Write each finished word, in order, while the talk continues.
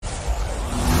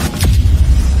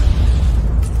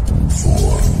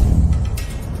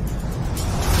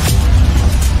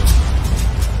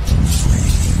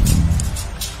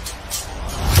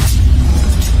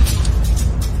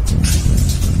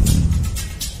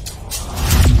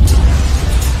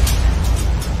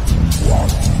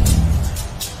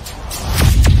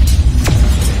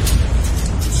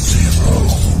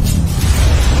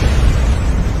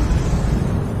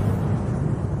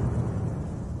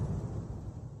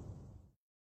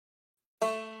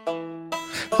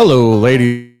Hello,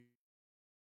 ladies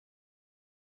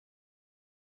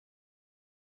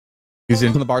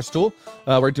in the bar stool.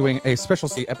 We're doing a special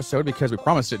episode because we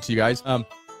promised it to you guys.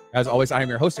 As always, I am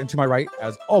your host, and to my right,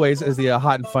 as always, is the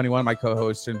hot and funny one, my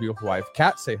co-host and beautiful wife,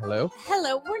 Kat. Say hello.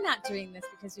 Hello. We're not doing this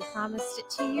because we promised it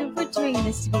to you. We're doing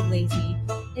this to be lazy.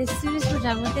 As soon as we're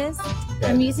done with this,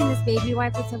 I'm using this baby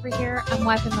wipe that's over here. I'm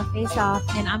wiping my face off,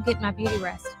 and I'm getting my beauty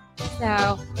rest.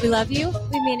 So we love you.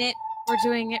 We mean it. We're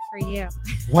doing it for you.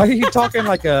 Why are you talking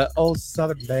like a old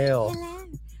Southern belle? Hello.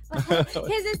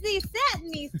 Because it's these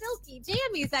satiny, silky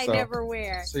jammies I never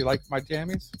wear. So you like my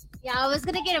jammies? Yeah, I was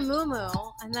going to get a moo-moo,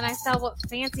 and then I saw what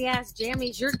fancy-ass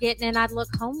jammies you're getting, and I'd look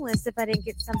homeless if I didn't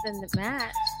get something that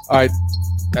matched. All right.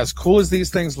 As cool as these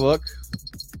things look,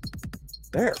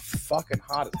 they're fucking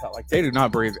hot as hell. Like, they do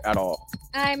not breathe at all.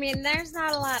 I mean, there's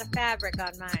not a lot of fabric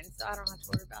on mine, so I don't have to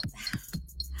worry about that.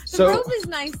 So, The robe is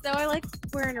nice, though. I like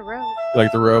wearing a robe.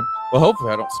 Like the robe? Well,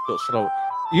 hopefully I don't spill shit all.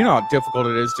 You know how difficult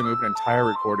it is to move an entire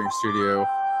recording studio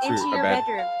Into to your a bed.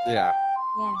 bedroom. Yeah.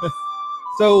 Yes.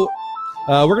 So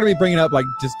we're going to be bringing up like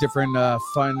just different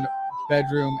fun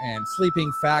bedroom and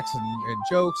sleeping facts and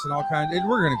jokes and all kinds. And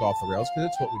we're going to go off the rails because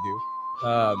that's what we do.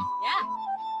 Yeah.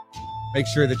 Make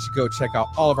sure that you go check out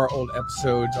all of our old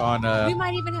episodes on. We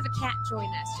might even have a cat join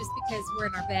us just because we're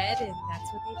in our bed and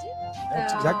that's what they do.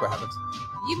 That's So exactly what happens.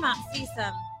 You might see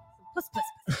some puss.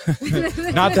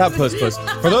 Not that puss.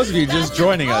 For those of you just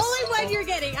joining us. The only one you're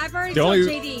getting. I've already told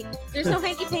JD. There's no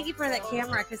hanky-panky for that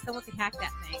camera because someone can hack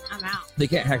that thing. I'm out. They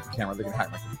can't hack the camera. They can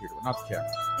hack my computer, but not the camera.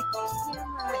 The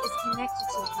camera is connected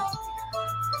to the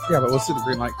computer. Yeah, but we'll see the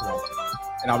green light come on.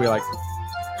 And I'll be like,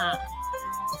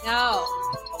 No,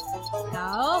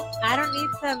 I don't need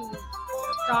some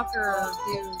stalker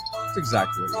dude. that's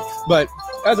exactly what it is. But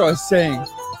as I was saying,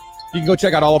 you can go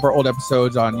check out all of our old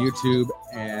episodes on YouTube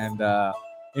and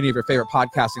any of your favorite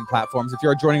podcasting platforms. If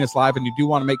you're joining us live and you do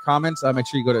want to make comments, make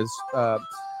sure you go to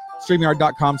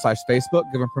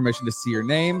StreamYard.com/Facebook. Give them permission to see your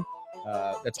name.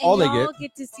 That's all they get.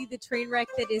 Get to see the train wreck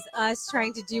that is us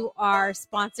trying to do our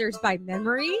sponsors by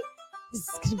memory. This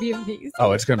is going to be amazing.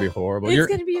 Oh, it's going to be horrible. It's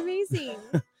going to be amazing.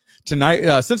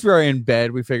 Tonight, since we are in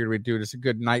bed, we figured we'd do just a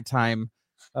good nighttime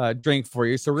drink for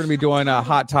you. So we're going to be doing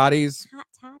hot toddies.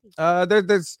 Hot toddy.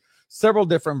 There's several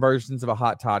different versions of a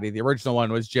hot toddy. The original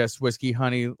one was just whiskey,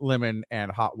 honey, lemon,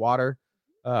 and hot water.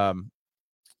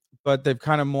 But they've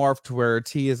kind of morphed to where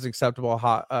tea is acceptable.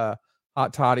 Hot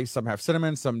toddy. Some have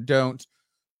cinnamon, some don't.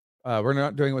 We're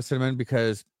not doing it with cinnamon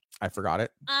because I forgot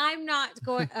it. I'm not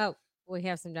going. Oh, we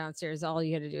have some downstairs. All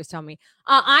you had to do is tell me.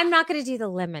 I'm not going to do the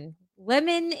lemon.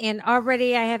 And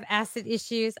already I have acid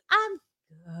issues. I'm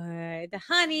good. The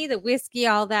honey, the whiskey,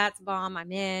 all that's bomb.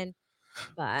 I'm in.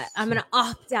 But I'm going to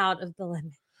opt out of the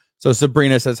lemon. So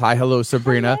Sabrina says, hi. Hello,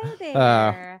 Sabrina. Hello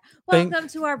there. Welcome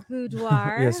to our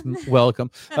boudoir. Yes, welcome.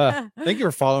 Thank you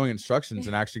for following instructions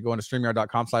and actually going to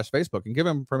StreamYard.com/Facebook and give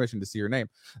them permission to see your name.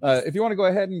 If you want to go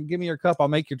ahead and give me your cup, I'll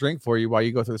make your drink for you while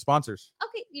you go through the sponsors.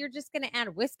 Okay, you're just going to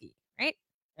add whiskey, right?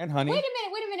 And honey. Wait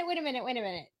a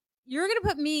minute. You're going to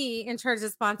put me in charge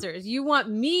of sponsors. You want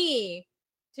me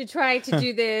to try to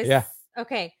do this? Yeah.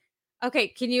 Okay.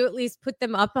 Can you at least put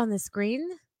them up on the screen?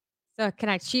 So can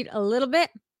I cheat a little bit?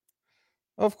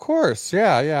 Of course.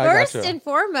 Yeah. First and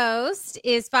foremost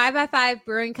is 5x5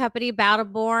 Brewing Company,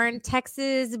 Battleborn,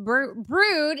 Texas,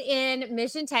 brewed in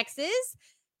Mission, Texas,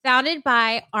 founded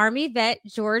by Army vet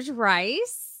George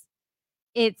Rice.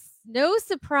 It's no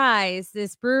surprise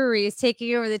this brewery is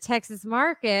taking over the Texas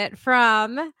market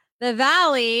from the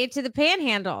Valley to the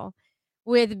Panhandle.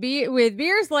 With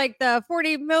beers like the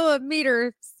 40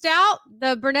 millimeter stout,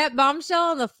 the Burnett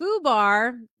Bombshell, and the Foo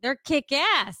Bar, they're kick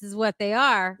ass is what they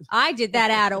are. I did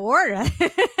that out of order. But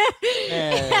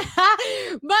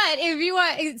if you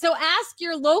want, so ask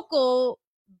your local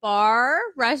bar,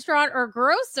 restaurant, or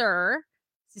grocer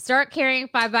to start carrying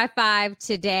 5x5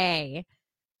 today.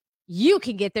 You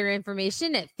can get their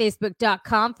information at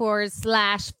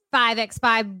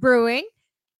facebook.com/5x5 brewing.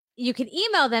 You can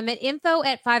email them at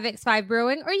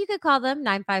info@5x5brewing, or you could call them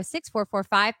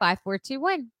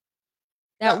 956-445-5421.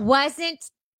 That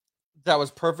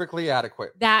was perfectly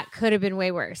adequate. That could have been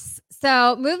way worse.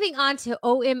 So moving on to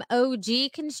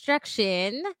OMOG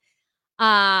Construction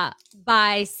by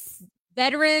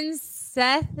veterans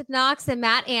Seth Knox and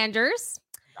Matt Anders.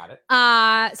 Got it.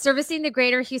 Servicing the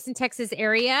greater Houston, Texas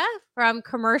area from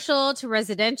commercial to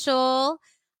residential.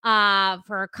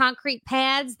 For concrete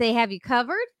pads, they have you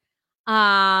covered.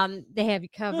 They have you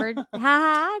covered.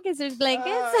 Because there's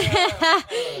blankets.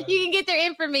 You can get their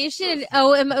information at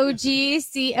omogco.com,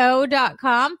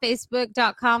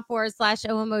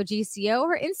 facebook.com/omogco,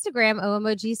 or Instagram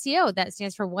omogco. That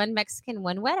stands for One Mexican,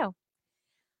 One Wedo.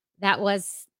 That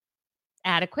was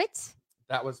adequate.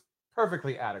 That was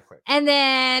perfectly adequate. And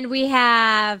then we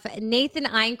have Nathan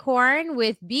Einkorn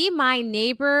with Be My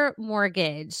Neighbor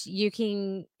Mortgage.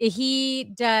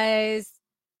 He does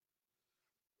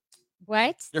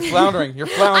what? You're floundering. You're I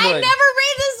floundering. never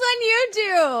read this one. You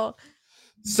do.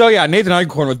 So yeah, Nathan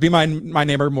Einkorn with Be My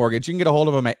Neighbor Mortgage. You can get a hold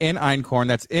of him at Einkorn.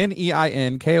 That's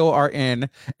NEINKORN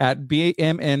at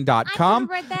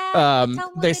BMN.com.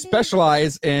 They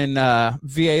specialize in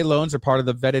VA loans. Are part of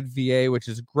the vetted VA, which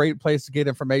is a great place to get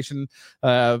information.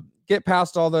 Get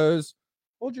past all those.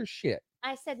 Hold your shit.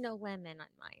 I said no women on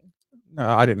mine. No,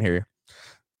 I didn't hear you.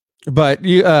 But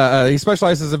he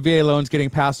specializes in VA loans,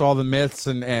 getting past all the myths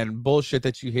and bullshit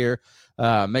that you hear.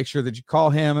 Make sure that you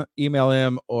call him, email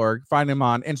him, or find him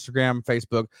on Instagram,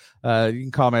 Facebook. You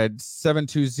can call him at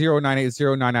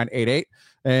 720-980-9988.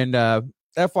 And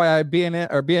FYI,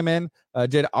 BMN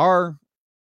did our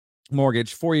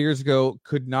mortgage 4 years ago.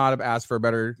 Could not have asked for a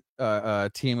better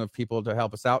team of people to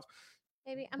help us out.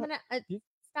 Baby, I'm going to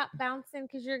stop bouncing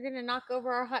because you're going to knock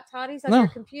over our hot toddies on your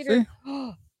computer.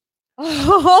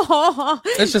 Oh,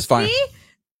 it's just fine. See?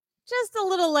 Just a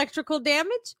little electrical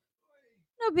damage.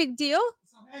 No big deal.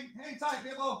 Hang tight,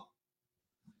 people.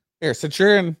 Here, since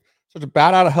you're in such a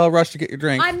bad out of hell rush to get your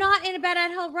drink. I'm not in a bad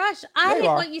out of hell rush. I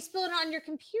didn't want you spilling on your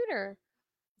computer.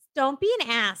 Don't be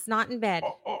an ass, not in bed.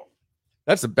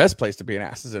 That's the best place to be an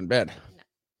ass, is in bed. No.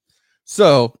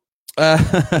 So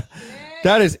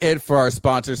that is it for our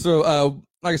sponsor. So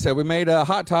like I said, we made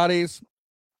hot toddies.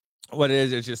 What it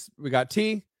is, it's just we got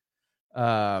tea. Tea,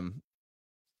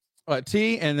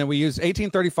 and then we use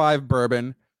 1835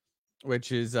 bourbon,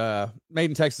 which is made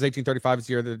in Texas. 1835 is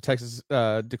the year that Texas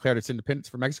declared its independence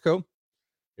from Mexico.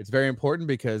 It's very important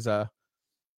because it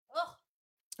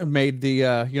made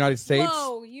the United States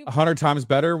 100 times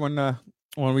better when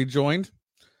we joined,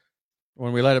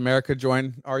 when we let America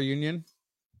join our union.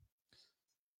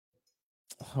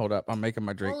 Hold up, I'm making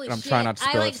my drink. Holy and I'm shit. trying not to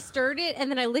spill I it. stirred it, and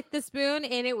then I licked the spoon,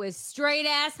 and it was straight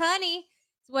ass honey.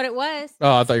 What it was.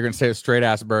 Oh, I thought you were gonna say it was straight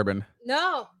ass bourbon.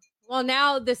 No. Well,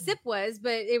 now the sip was,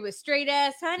 but it was straight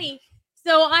ass honey.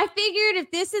 So I figured if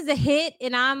this is a hit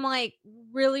and I'm like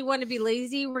really want to be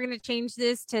lazy, we're gonna change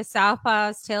this to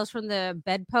Southpaw's Tales from the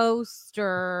Bedpost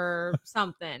or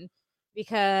something.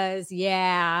 Because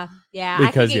I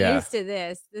can get used to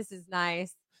this. This is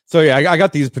nice. So yeah, I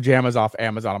got these pajamas off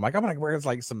Amazon. I'm like, I'm gonna wear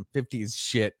like some 50s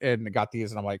shit, and I got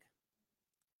these, and I'm like,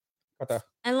 what the?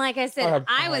 And like I said,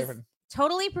 I was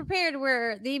totally prepared to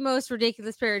wear the most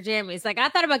ridiculous pair of jammies. Like I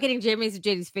thought about getting jammies with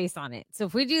JD's face on it. So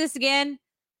if we do this again,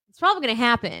 it's probably going to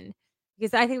happen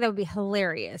because I think that would be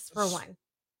hilarious for one.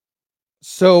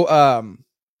 So,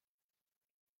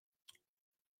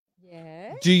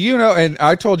 yeah. Do you know? And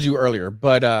I told you earlier,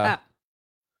 but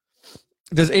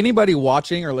does anybody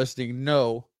watching or listening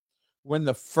know when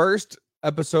the first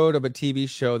episode of a TV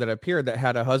show that appeared that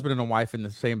had a husband and a wife in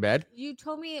the same bed? You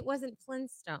told me it wasn't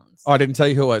Flintstones. Oh, I didn't tell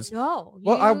you who it was. No.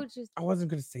 Well, I wasn't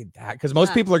going to say that because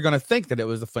most people are going to think that it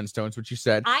was the Flintstones, which you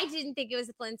said. I didn't think it was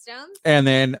the Flintstones. And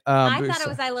then I thought it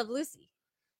was I Love Lucy.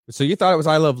 So you thought it was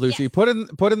I Love Lucy. Yes. Put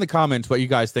in the comments what you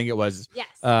guys think it was. Yes.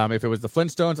 If it was the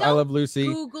Flintstones, I Love Lucy.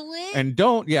 Google it. And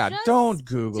don't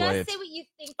Google it. Just say what you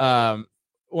think.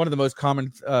 One of the most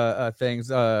common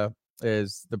things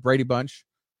is the Brady Bunch.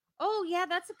 Oh, yeah,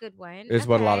 that's a good one. Is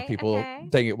what a lot of people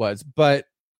think it was. But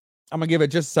I'm going to give it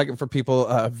just a second for people.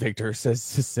 Victor says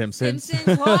Simpsons.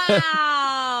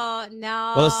 Wow.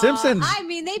 No. Well, the Simpsons. I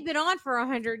mean, they've been on for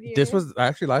 100 years. This was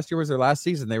actually last year was their last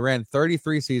season. They ran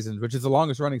 33 seasons, which is the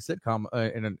longest running sitcom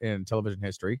in television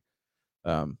history.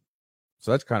 So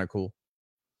that's kind of cool.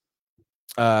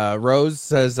 Rose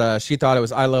says she thought it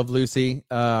was I Love Lucy.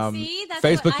 See, that's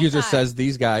Facebook user says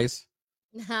these guys.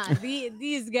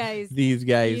 These guys. These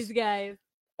guys.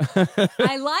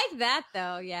 I like that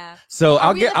though. Yeah. So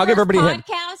I'll give everybody a hint.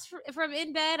 Podcast from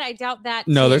in bed. I doubt that.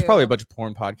 No, there's probably a bunch of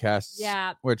porn podcasts.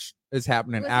 Yeah. Which is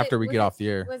happening after we get off the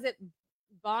air. Was it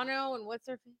Bono and what's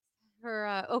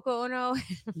her Oko Ono?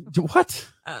 What?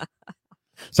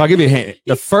 So I'll give you a hint.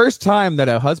 The first time that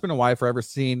a husband and wife were ever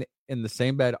seen in the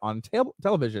same bed on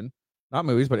television, not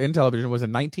movies, but in television, was in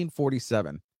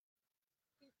 1947.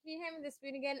 Can you hand me the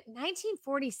spoon again?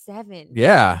 1947.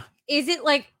 Yeah. Is it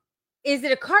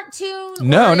a cartoon?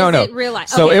 No. Is it real life?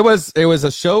 So it was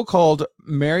a show called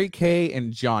Mary Kay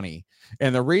and Johnny.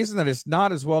 And the reason that it's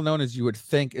not as well known as you would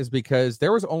think is because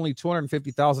there was only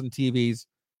 250,000 TVs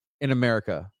in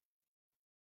America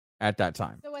at that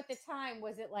time. So at the time,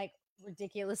 was it like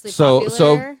ridiculously So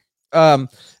popular?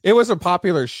 it was a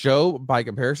popular show by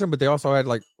comparison, but they also had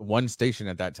like one station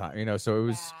at that time, so it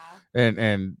was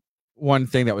and one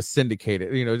thing that was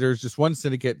syndicated. There's just one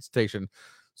syndicate station,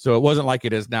 so it wasn't like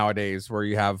it is nowadays where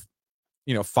you have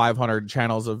 500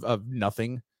 channels of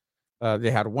nothing.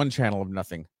 They had one channel of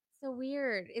nothing. So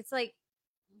weird. It's like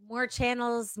more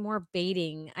channels, more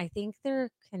baiting. I think they're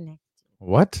connected.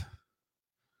 What?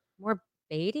 More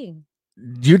baiting.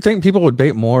 You'd think people would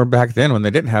bait more back then when they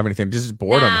didn't have anything, just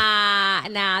boredom.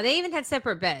 Nah. They even had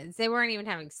separate beds. They weren't even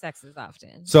having sex as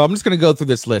often. So I'm just gonna go through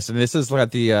this list, and this is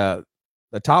like the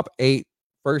top 8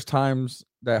 first times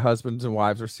that husbands and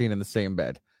wives were seen in the same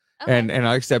bed. Okay. And like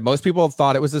I said, most people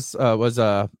thought it was this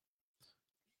either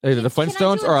the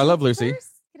Flintstones or I Love Lucy.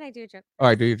 First? Can I do a joke? All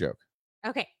right, do your joke.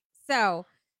 Okay, so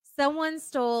someone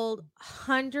stole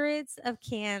hundreds of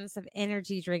cans of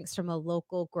energy drinks from a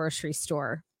local grocery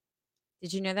store.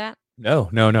 Did you know that?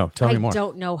 No. Tell me more. I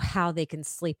don't know how they can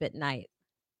sleep at night.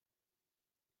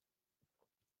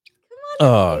 Come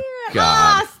on. Oh,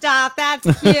 God. Oh, stop.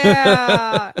 That's cute.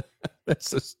 That's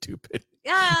so stupid.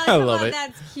 I love it.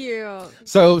 That's cute.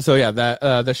 So yeah, that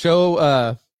the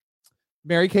show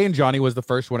Mary Kay and Johnny was the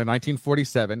first one in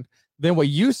 1947. Then what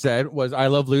you said was I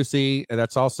Love Lucy. And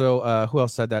that's also who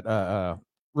else said that?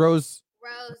 Rose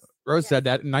said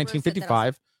that in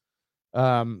 1955.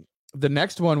 The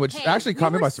next one, which actually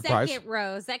caught me by surprise. Second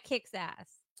Rose, that kicks ass.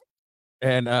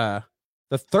 And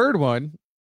the third one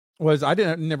was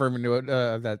never even knew it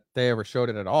that they ever showed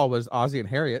it at all. Was Ozzie and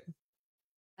Harriet.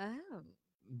 Oh.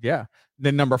 Yeah.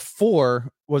 Then number 4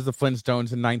 was the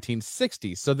Flintstones in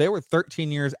 1960. So they were 13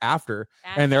 years after,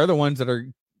 and they're the ones that are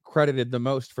credited the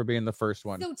most for being the first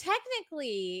one. So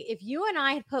technically, if you and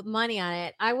I had put money on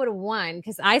it, I would have won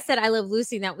because I said I Love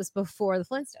Lucy, and that was before the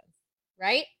Flintstones.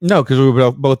 Right? No, because we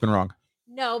would both been wrong.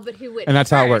 No, but who went? And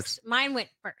that's first? how it works. Mine went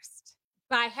first.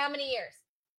 By how many years?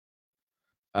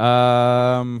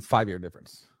 5-year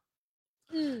difference.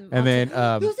 And then those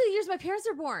are the years my parents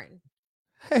are born.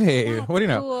 Hey, that's what do you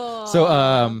know? Cool.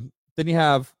 So then you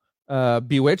have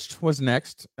Bewitched was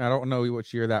next. I don't know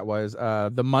which year that was.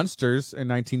 The Munsters in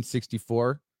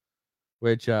 1964,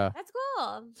 which that's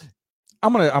cool.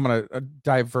 I'm gonna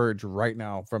diverge right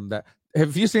now from that.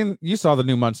 Have you saw the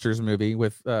new Munsters movie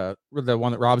with the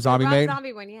one that Rob Zombie made? Rob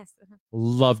Zombie one, yes.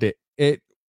 Loved it. It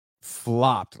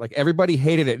flopped. Like everybody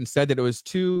hated it and said that it was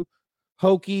too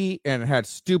hokey and had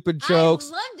stupid jokes.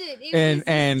 I loved it. It was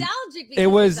nostalgic. It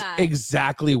was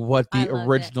exactly what the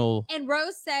original. And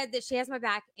Rose said that she has my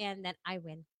back and that I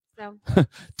win. So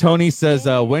Tony says,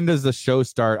 when does the show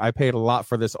start? I paid a lot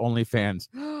for this OnlyFans.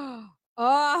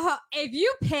 If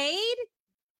you paid,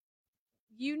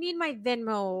 you need my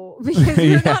Venmo because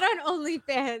we're not on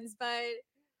OnlyFans, but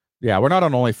yeah, we're not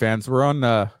on OnlyFans. We're on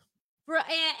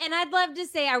and I'd love to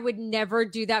say I would never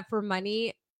do that for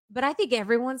money, but I think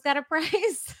everyone's got a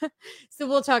price. So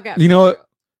we'll talk after. You know what?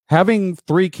 Having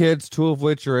 3 kids, 2 of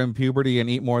which are in puberty and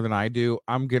eat more than I do,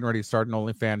 I'm getting ready to start an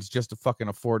OnlyFans just to fucking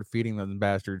afford feeding them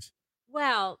bastards.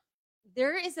 Well,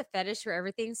 there is a fetish for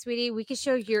everything, sweetie. We could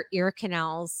show your ear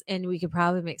canals and we could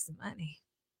probably make some money.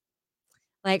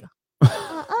 Like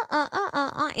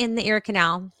in the ear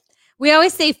canal. We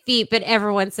always say feet, but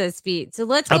everyone says feet. So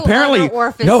let's go apparently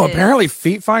orifices. No, apparently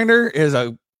Feet Finder is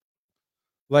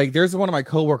there's one of my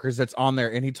coworkers that's on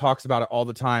there and he talks about it all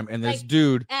the time. And this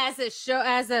dude as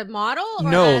a model?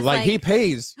 Or no, he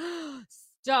pays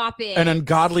stop it an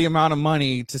ungodly amount of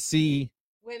money to see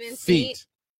women's feet.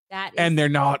 And they're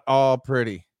not all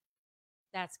pretty.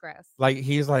 That's gross.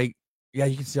 He's like, yeah,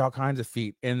 you can see all kinds of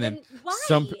feet. And then why?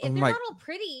 Some if they're not all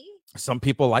pretty. Some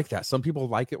people like that. Some people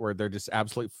like it where they're just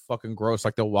absolutely fucking gross.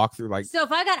 Like they'll walk through So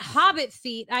if I got hobbit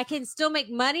feet, I can still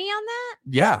make money on that?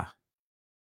 Yeah.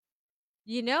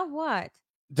 You know what?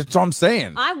 That's what I'm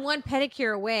saying. I'm one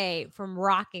pedicure away from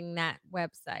rocking that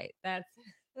website. That's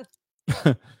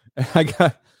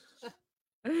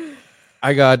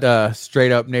I got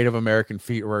straight up Native American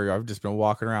feet where I've just been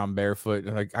walking around barefoot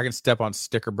and I can step on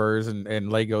sticker burrs and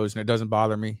Legos and it doesn't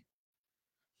bother me.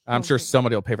 I'm sure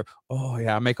somebody will pay for. Oh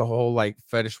yeah, I make a whole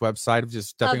fetish website of just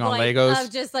stepping on Legos.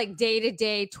 Of just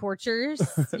day-to-day tortures.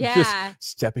 Yeah. Just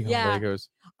stepping on Legos.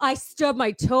 I stubbed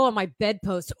my toe on my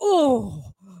bedpost. Oh,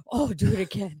 do it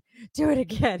again. Do it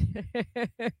again.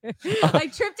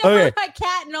 I tripped over my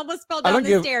cat and almost fell down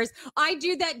the stairs. I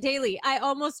do that daily. I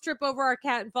almost trip over our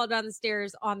cat and fall down the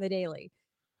stairs on the daily.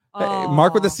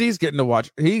 Mark with the C's getting to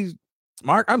watch.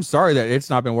 Mark, I'm sorry that it's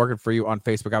not been working for you on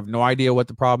Facebook. I have no idea what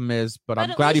the problem is, but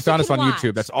I'm glad you found us on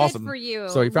YouTube. That's awesome. Good for you.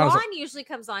 So you found Ron us. usually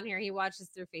comes on here. He watches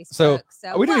through Facebook.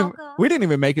 So we didn't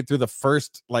even make it through the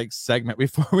first like segment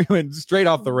before we went straight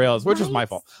off the rails, which is my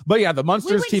fault. But yeah, the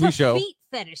Munsters TV show. Feet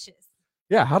fetishes.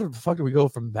 Yeah, how the fuck did we go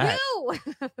from that? You.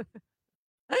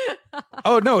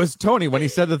 Oh no, it's Tony when he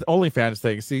said the OnlyFans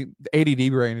thing. See, the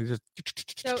ADD brain is just.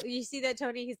 So you see that,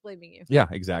 Tony? He's blaming you. Yeah,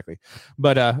 exactly.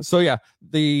 But so yeah,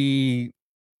 the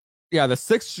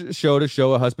sixth show to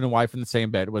show a husband and wife in the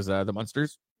same bed was the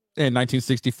Munsters in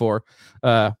 1964.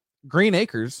 Green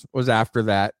Acres was after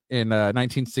that in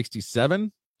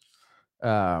 1967.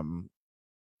 And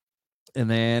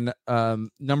then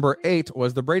number 8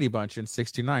 was the Brady Bunch in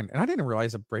 69. And I didn't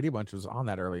realize the Brady Bunch was on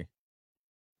that early.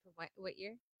 What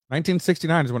year?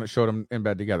 1969 is when it showed them in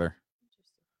bed together.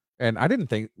 And I didn't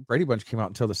think Brady Bunch came out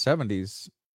until the 70s.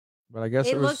 But I guess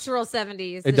it looks real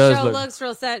 70s. The show looks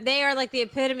real. They are like the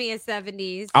epitome of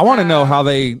 70s. I want to know how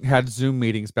they had Zoom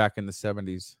meetings back in the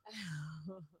 70s.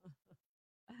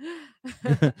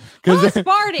 Because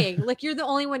farting. Like you're the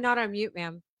only one not on mute,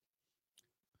 ma'am.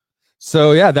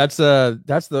 So yeah, that's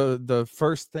the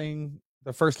first thing,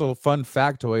 the first little fun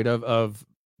factoid of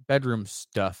bedroom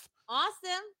stuff.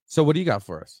 Awesome. So what do you got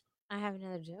for us? I have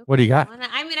another joke. What do you got?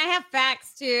 I mean, I have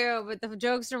facts too, but the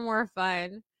jokes are more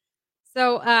fun.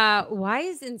 So why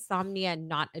is insomnia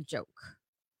not a joke?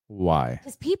 Why?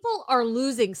 Because people are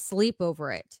losing sleep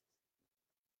over it.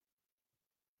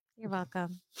 You're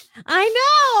welcome. I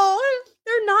know.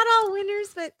 They're not all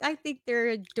winners, but I think they're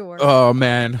adorable. Oh,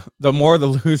 man. The more the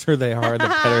loser they are, the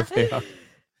better they are.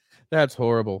 That's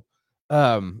horrible.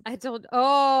 I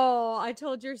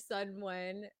told your son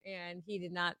one, and he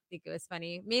did not think it was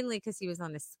funny, mainly because he was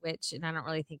on the Switch, and I don't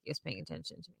really think he was paying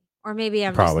attention to me. Or maybe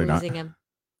I'm Probably just losing him.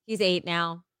 He's 8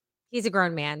 now. He's a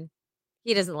grown man.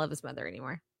 He doesn't love his mother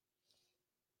anymore.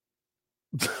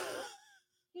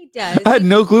 He does. I had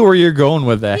no clue where you're going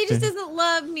with that. He just doesn't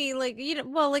love me. Like,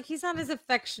 like he's not as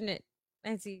affectionate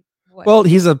as he was. Well,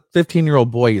 he's a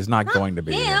 15-year-old boy. He's not going to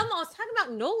be. Him. I was talking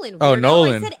about Nolan. Oh,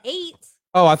 Nolan. I said 8.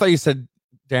 Oh, I thought you said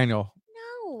Daniel.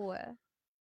 No.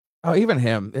 Oh, even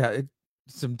him. Yeah,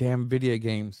 some damn video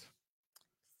games.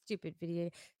 Stupid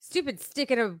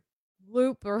stick in a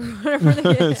loop or whatever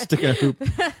they get. Stick in a hoop.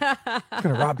 It's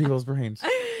gonna rob people's brains.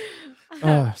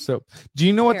 So do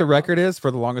you know what the record is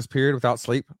for the longest period without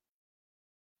sleep?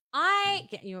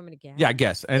 You want me to guess? Yeah,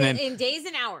 guess. And then in days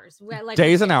and hours. Like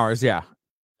days and hours, yeah.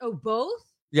 Oh, both?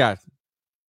 Yeah.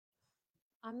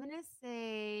 I'm gonna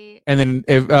say. And then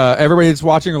if everybody that's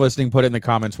watching or listening, put it in the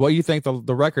comments what you think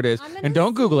the record is. And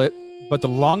don't Google it, but the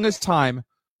longest time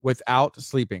without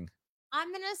sleeping.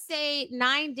 I'm gonna say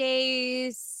 9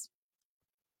 days,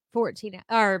 14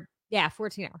 hours.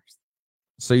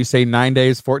 So you say 9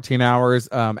 days, 14 hours.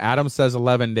 Adam says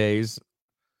 11 days.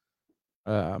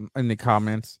 In the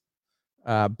comments.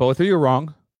 Both of you are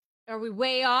wrong. Are we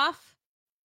way off?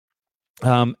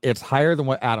 It's higher than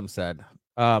what Adam said.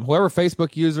 Whoever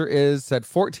Facebook user is said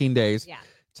 14 days. Yeah.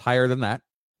 It's higher than that.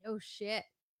 Oh shit.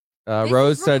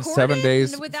 Rose said 7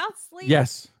 days. Without sleep?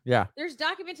 Yes. Yeah. There's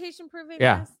documentation proving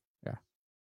this?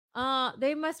 Yeah.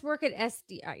 They must work at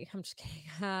SDI. I'm just kidding.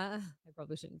 I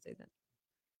probably shouldn't say that.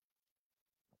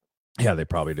 Yeah, they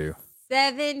probably do.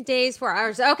 7 days, 4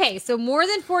 hours. Okay, so more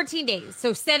than 14 days.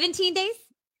 So 17 days?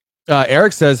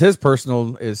 Eric says his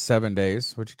personal is 7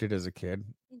 days, which he did as a kid.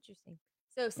 Interesting.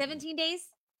 So 17 days?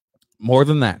 More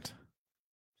than that.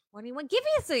 21. Give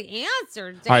us an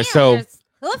answer. Damn, all right, so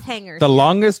cliffhangers. The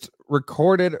longest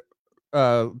recorded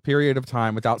period of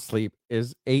time without sleep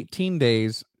is 18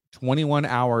 days, 21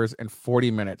 hours, and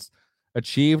 40 minutes,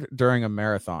 achieved during a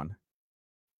marathon.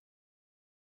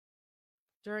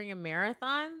 During a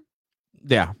marathon?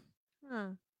 Yeah. Huh.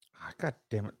 God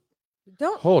damn it.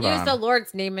 Don't use the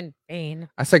Lord's name in vain.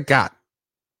 I said God.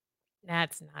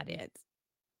 That's not it.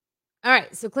 All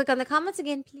right. So click on the comments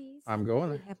again, please. I'm going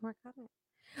there. Have more comments.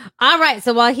 All right.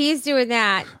 So while he's doing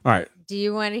that, all right. Do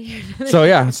you want to hear? So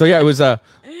yeah, it was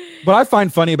what I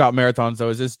find funny about marathons though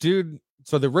is this dude.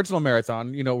 So the original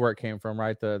marathon, you know where it came from,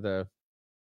 right? The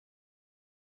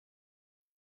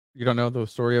you don't know the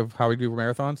story of how we do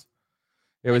marathons?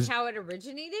 It was how it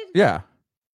originated? Yeah.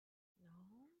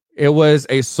 It was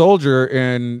a soldier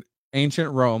in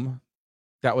ancient Rome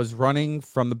that was running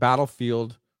from the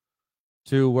battlefield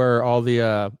to where all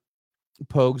the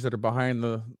pogues that are behind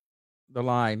the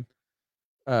line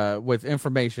with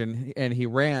information, and he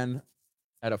ran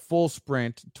at a full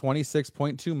sprint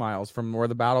 26.2 miles from where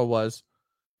the battle was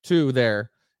to there.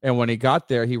 And when he got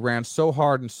there, he ran so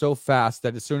hard and so fast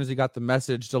that as soon as he got the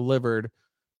message delivered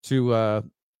to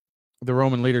the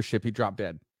Roman leadership, he dropped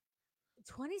dead.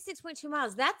 26.2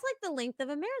 miles. That's like the length of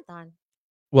a marathon.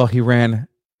 Well,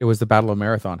 it was the Battle of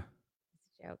Marathon.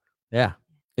 Joke. Yeah.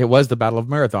 It was the Battle of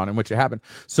Marathon in which it happened.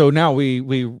 So now we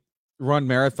run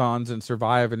marathons and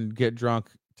survive and get drunk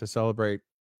to celebrate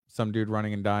some dude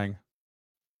running and dying.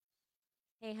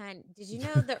 Hey, hon, did you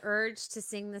know the urge to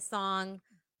sing the song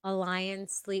 "A Lion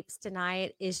Sleeps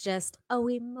Tonight" is just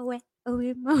 "Oe moe,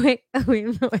 oe moe,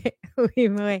 oe moe, oe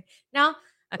moe"? No.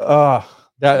 Okay.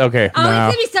 Okay. Oh, no.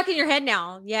 it's gonna be stuck in your head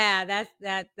now. Yeah,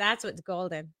 that's what's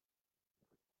golden.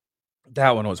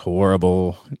 That one was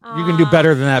horrible. You can do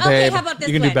better than that, babe. Okay, how about this?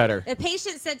 You can do better. A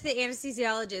patient said to the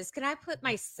anesthesiologist, "Can I put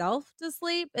myself to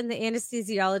sleep?" And the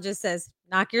anesthesiologist says,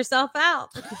 "Knock yourself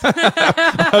out."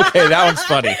 Okay, that one's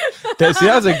funny. See,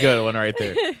 that was a good one right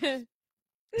there.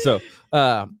 So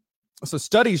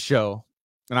studies show,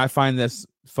 and I find this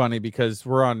funny because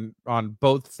we're on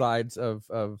both sides of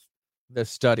this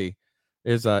study,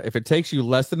 is if it takes you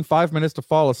less than 5 minutes to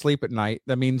fall asleep at night,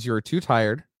 that means you're too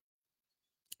tired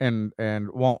and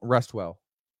won't rest well.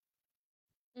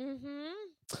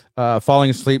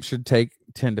 Falling asleep should take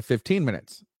 10 to 15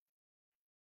 minutes.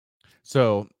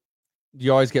 So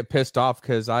you always get pissed off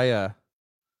because I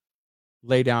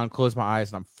lay down, close my eyes,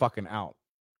 and I'm fucking out.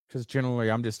 Because generally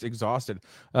I'm just exhausted.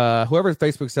 Whoever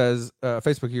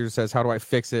Facebook user says, how do I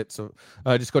fix it? So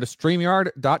just go to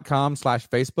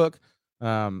StreamYard.com/Facebook.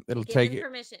 It'll take it,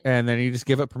 and then you just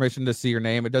give it permission to see your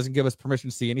name. It doesn't give us permission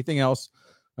to see anything else.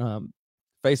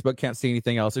 Facebook can't see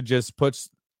anything else. It just puts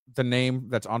the name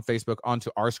that's on Facebook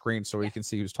onto our screen so we can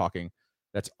see who's talking.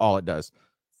 That's all it does.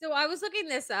 So I was looking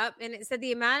this up, and it said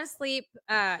the amount of sleep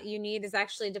you need is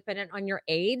actually dependent on your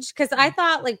age. Because I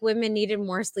thought like women needed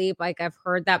more sleep. Like I've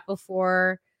heard that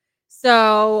before.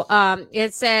 So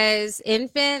it says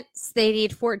infants, they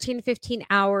need 14 to 15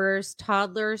 hours.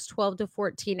 Toddlers, 12 to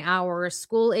 14 hours.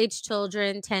 School age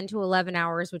children, 10 to 11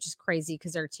 hours, which is crazy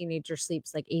because our teenager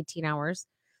sleeps like 18 hours.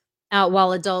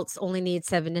 While adults only need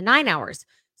 7 to 9 hours.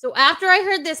 So after I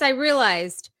heard this, I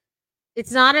realized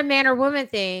it's not a man or woman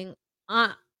thing.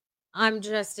 I'm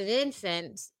just an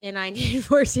infant and I need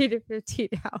 14 to 15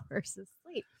 hours of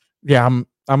sleep. Yeah, I'm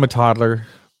a toddler.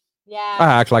 Yeah.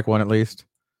 I act like one at least.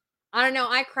 I don't know.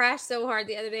 I crashed so hard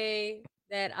the other day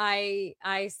that I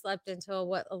slept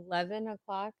until 11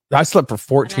 o'clock? I slept for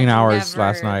 14 hours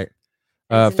last night.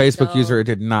 Facebook user, it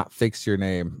did not fix your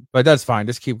name, but that's fine.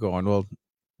 Just keep going.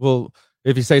 We'll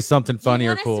if you say something funny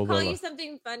or cool. Do you want us to call you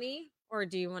something funny, or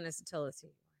do you want us to tell us?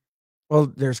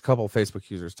 Well, there's a couple of Facebook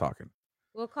users talking.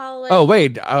 We'll call it. Oh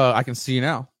wait, I can see you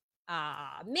now.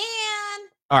 Ah, man.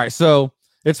 All right, so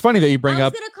it's funny that you bring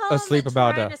up a sleep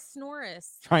about trying to snore.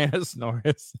 Trying to snore.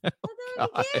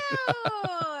 Oh,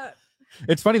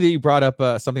 it's funny that you brought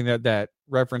up something that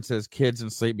references kids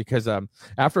and sleep, because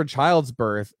after a child's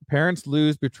birth, parents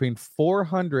lose between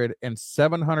 400 and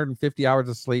 750 hours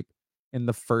of sleep in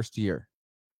the first year.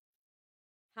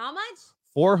 How much?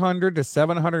 400 to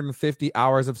 750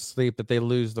 hours of sleep that they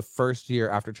lose the first year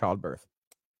after childbirth.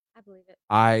 I believe it.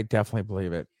 I definitely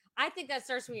believe it. I think that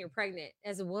starts when you're pregnant.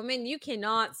 As a woman, you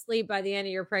cannot sleep by the end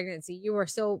of your pregnancy. You are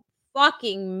so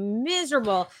fucking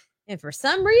miserable. And for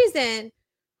some reason,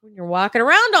 when you're walking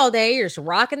around all day, you're just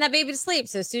rocking that baby to sleep.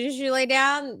 So as soon as you lay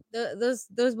down, those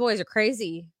boys are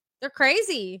crazy. They're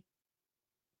crazy.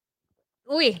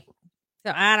 Ooh.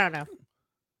 So I don't know.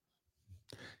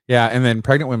 Yeah, and then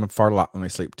pregnant women fart a lot when they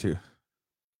sleep too.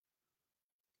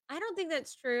 I don't think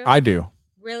that's true. I do.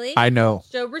 Really? I know.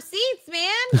 Show receipts,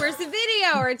 man. Where's the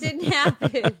video? Or it didn't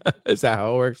happen. Is that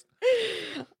how it works?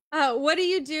 What do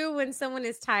you do when someone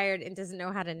is tired and doesn't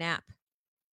know how to nap?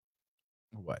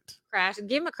 What? Crash.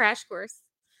 Give him a crash course.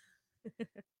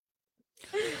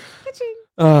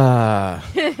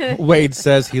 Wade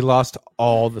says he lost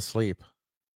all the sleep.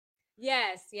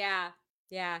 Yes. Yeah.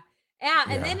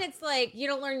 And then it's like you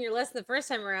don't learn your lesson the first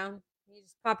time around. You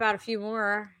just pop out a few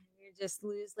more. You just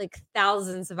lose like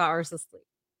thousands of hours of sleep.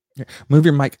 Yeah. Move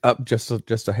your mic up just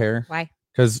a hair. Why?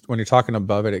 Because when you're talking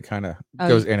above it, it kind of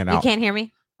goes in and out. You can't hear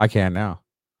me? I can now.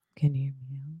 Can you hear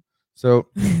me now?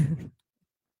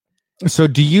 So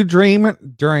do you dream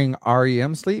during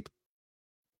REM sleep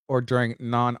or during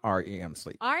non-REM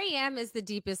sleep? REM is the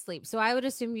deepest sleep. So I would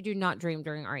assume you do not dream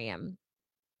during REM.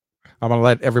 I'm going to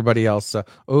let everybody else.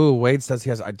 Wade says he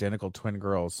has identical twin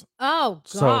girls. Oh,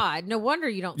 God. So no wonder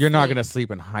you don't You're not going to sleep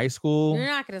in high school. You're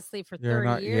not going to sleep for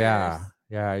 30 years.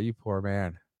 Yeah, you poor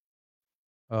man.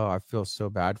 Oh, I feel so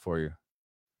bad for you.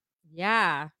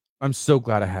 Yeah. I'm so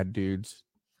glad I had dudes.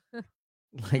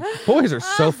 Like, boys are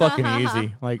so fucking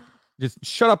easy. Like, just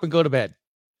shut up and go to bed.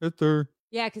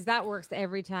 Yeah, because that works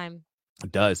every time.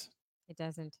 It does. It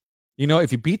doesn't. You know,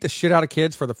 if you beat the shit out of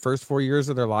kids for the first 4 years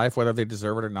of their life, whether they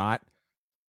deserve it or not,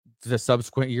 the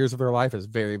subsequent years of their life is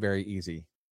very, very easy.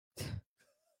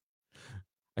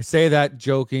 I say that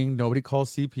joking. Nobody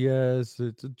calls CPS.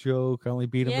 It's a joke. I only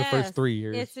beat them the first 3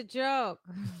 years. It's a joke.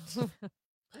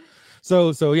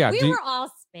 So yeah. We were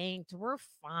all spanked. We're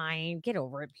fine. Get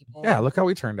over it, people. Yeah, look how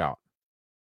we turned out.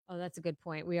 Oh, that's a good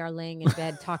point. We are laying in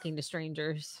bed talking to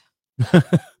strangers.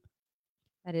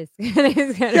 That is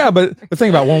yeah, but the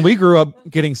thing about when we grew up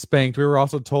getting spanked, we were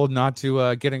also told not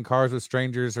to get in cars with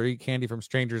strangers or eat candy from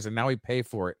strangers, and now we pay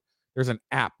for it. There's an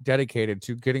app dedicated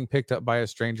to getting picked up by a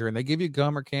stranger, and they give you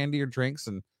gum or candy or drinks,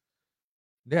 and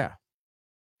yeah.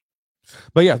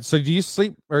 But yeah, so do you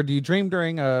sleep or do you dream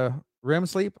during REM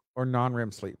sleep or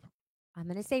non-REM sleep? I'm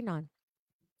gonna say non.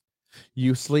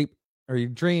 You sleep or you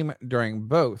dream during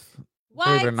both. What?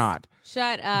 Believe it or not.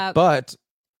 Shut up. But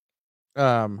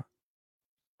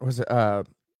was it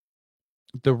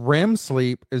the REM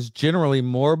sleep is generally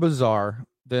more bizarre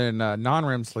than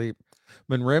non-REM sleep.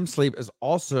 When REM sleep is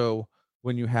also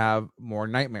when you have more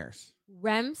nightmares.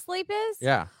 REM sleep is?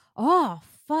 Yeah. Oh,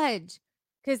 fudge.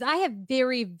 Because I have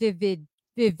very vivid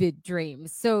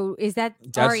dreams. So is that's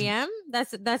REM?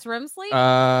 That's REM sleep?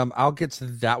 I'll get to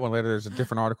that one later. There's a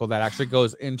different article that actually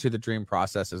goes into the dream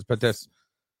processes, but this.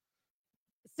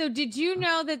 So did you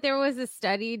know that there was a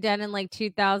study done in like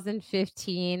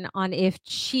 2015 on if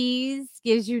cheese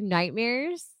gives you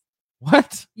nightmares?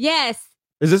 What? Yes.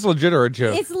 Is this legit or a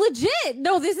joke? It's legit.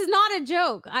 No, this is not a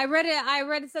joke. I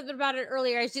read something about it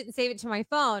earlier. I didn't save it to my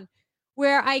phone.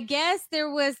 Where I guess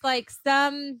there was like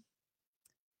some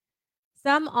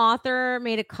author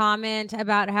made a comment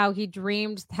about how he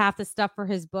dreamed half the stuff for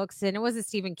his books, and it wasn't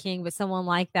Stephen King, but someone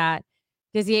like that,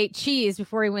 because he ate cheese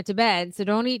before he went to bed. So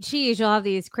don't eat cheese. You'll have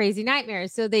these crazy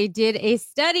nightmares. So they did a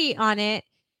study on it,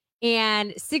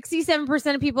 and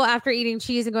 67% of people after eating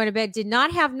cheese and going to bed did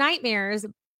not have nightmares,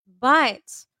 but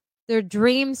their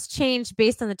dreams changed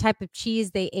based on the type of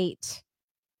cheese they ate.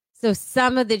 So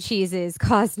some of the cheeses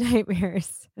caused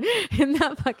nightmares. Isn't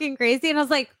that fucking crazy? And I was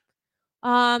like,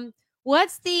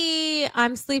 what's the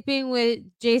I'm sleeping with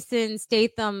Jason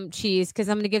Statham cheese? Because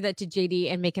I'm going to give that to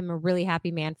JD and make him a really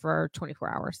happy man for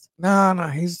 24 hours. No,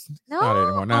 he's not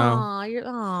anymore. No.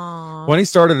 Aww. When he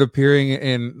started appearing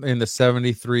in the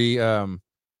 73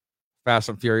 Fast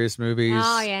and Furious movies,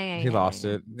 he lost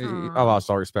it. I lost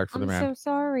all respect for the man. I'm so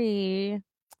sorry.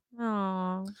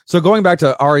 Oh. So going back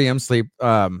to REM sleep,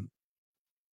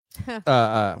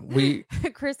 we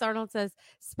Chris Arnold says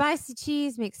spicy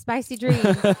cheese makes spicy dreams,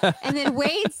 and then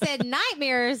Wade said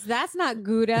nightmares. That's not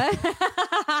Gouda.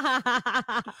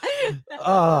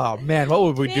 Oh man, what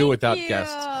would we do without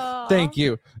guests? Thank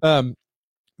you.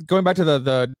 Going back to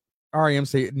the REM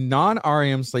sleep,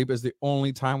 non-REM sleep is the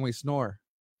only time we snore.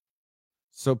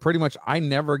 So pretty much I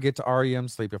never get to REM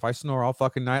sleep. If I snore all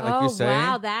fucking night, like you say.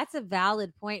 Wow, that's a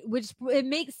valid point, which it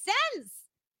makes sense.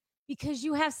 Because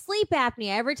you have sleep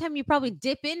apnea. Every time you probably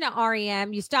dip into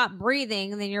REM, you stop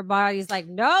breathing, and then your body's like,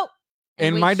 nope.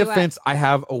 In my defense, I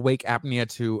have awake apnea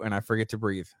too, and I forget to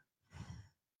breathe.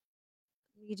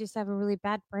 You just have a really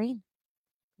bad brain.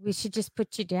 We should just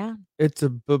put you down. It's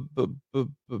a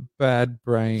bad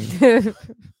brain.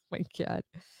 My God.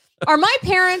 Are my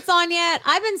parents on yet?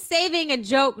 I've been saving a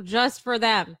joke just for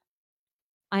them.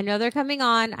 I know they're coming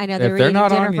on. I know they're eating not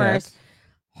dinner on first.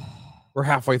 Yet, we're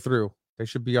halfway through. They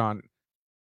should be on.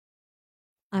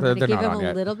 I'm going to give them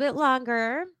a little bit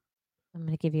longer. I'm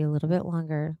going to give you a little bit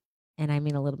longer. And I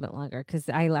mean a little bit longer because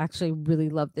I actually really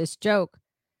love this joke.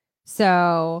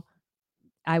 So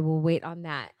I will wait on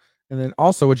that. And then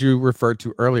also what you referred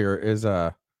to earlier is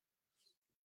yes,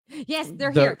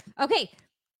 they're here. Okay.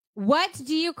 What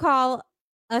do you call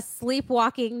a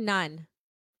sleepwalking nun?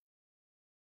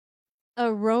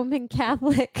 A Roman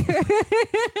Catholic. I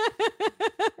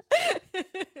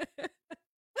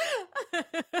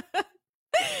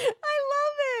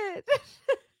love it.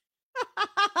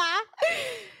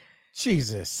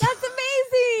 Jesus. That's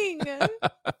amazing.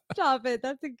 Stop it.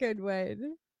 That's a good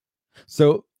one.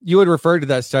 So you had referred to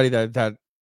that study that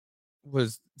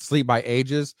was sleep by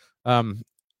ages.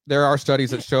 There are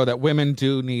studies that show that women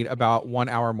do need about 1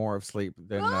 hour more of sleep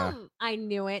than. I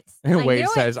knew it. And Wade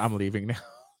says, "I'm leaving now."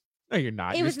 No, you're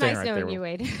not. It was nice knowing you,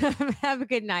 Wade. Have a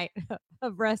good night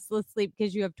of restless sleep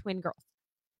because you have twin girls.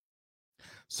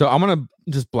 So I'm gonna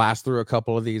just blast through a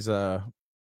couple of these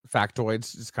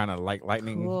factoids, just kind of like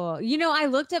lightning. Cool. You know, I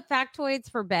looked up factoids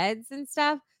for beds and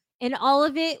stuff, and all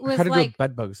of it was like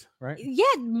bed bugs, right? Yeah,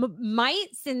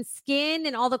 mites and skin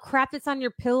and all the crap that's on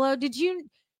your pillow. Did you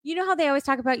know how they always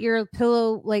talk about your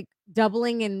pillow like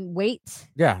doubling in weight?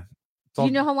 Yeah. Do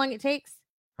you know how long it takes?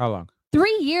 How long?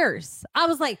 3 years. I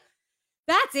was like,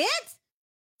 that's it?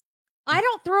 I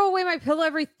don't throw away my pillow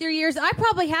every 3 years. I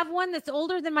probably have one that's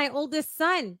older than my oldest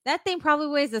son. That thing probably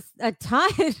weighs a ton.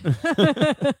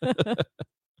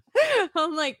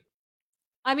 I'm like,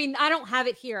 I mean, I don't have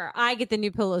it here. I get the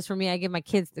new pillows for me. I give my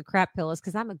kids the crap pillows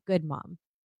because I'm a good mom.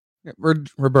 Yeah,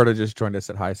 Roberta just joined us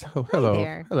at hi. So hello.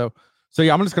 there. Hello. So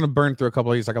yeah, I'm just gonna burn through a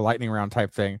couple of these like a lightning round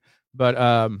type thing. But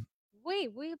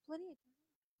wait, we have plenty of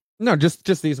no,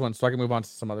 just these ones so I can move on to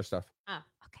some other stuff. Oh,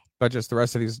 okay. But just the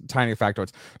rest of these tiny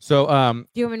factoids. So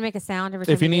do you want me to make a sound every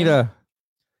time? if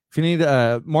you need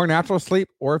more natural sleep,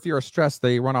 or if you're stressed,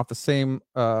 they run off the same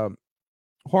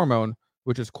hormone,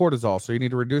 which is cortisol. So you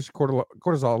need to reduce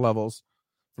cortisol levels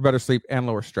for better sleep and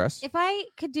lower stress. If I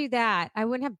could do that, I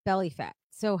wouldn't have belly fat.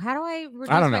 So how do I reduce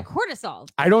my cortisol?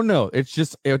 I don't know. It's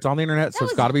on the internet, so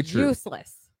it's got to be true.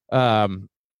 Useless.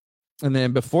 And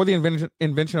then before the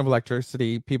invention of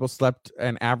electricity, people slept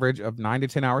an average of 9 to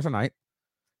 10 hours a night.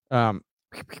 And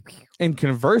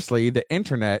conversely, the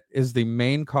internet is the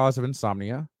main cause of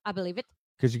insomnia. I believe it.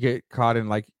 Because you get caught in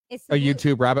like a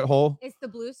YouTube rabbit hole. It's the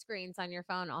blue screens on your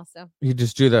phone also. You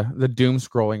just do the doom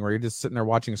scrolling where you're just sitting there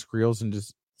watching squirrels and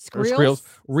just reels,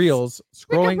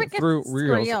 scrolling through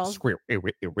reels.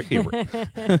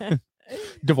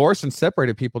 Divorced and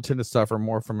separated people tend to suffer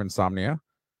more from insomnia.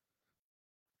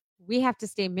 We have to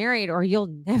stay married or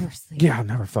you'll never sleep. Yeah, I'll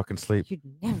never fucking sleep. You'd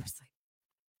never sleep.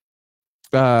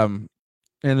 And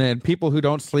then people who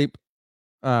don't sleep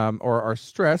or are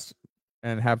stressed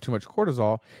and have too much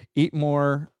cortisol eat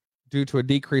more due to a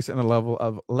decrease in the level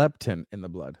of leptin in the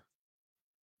blood.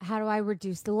 How do I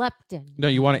reduce the leptin? No,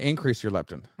 you want to increase your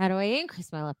leptin. How do I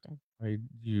increase my leptin?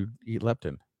 You eat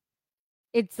leptin.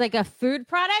 It's like a food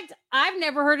product? I've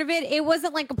never heard of it. It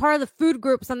wasn't like a part of the food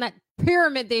groups on that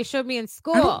pyramid they showed me in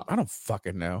school. I don't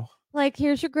fucking know. Like,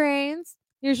 here's your grains.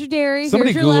 Here's your dairy.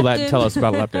 Somebody here's your Google leptin. that and tell us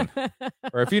about leptin.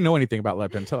 Or if you know anything about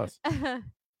leptin, tell us.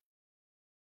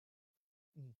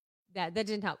 That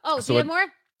didn't help. Oh, so do you have more?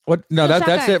 What? No,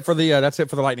 that's it for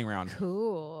the lightning round.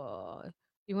 Cool.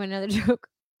 You want another joke?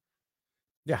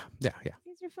 Yeah. These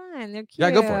are fun. They're cute.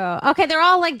 Yeah, go for it. Okay, they're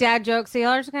all like dad jokes, so y'all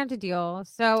are just gonna have to deal.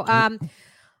 So,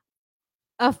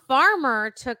 a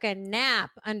farmer took a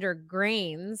nap under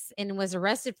grains and was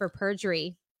arrested for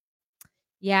perjury.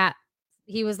 Yeah,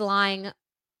 he was lying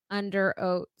under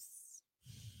oats.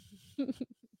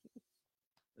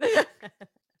 That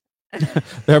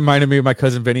reminded me of my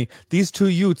cousin Vinny. These two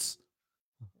Utes.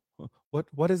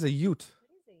 What is a Ute?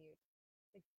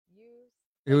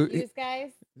 Youths,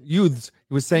 guys. Youths.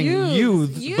 He was saying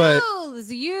youths, but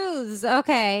youths.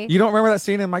 Okay. You don't remember that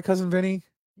scene in My Cousin Vinny?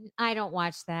 I don't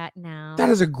watch that now. That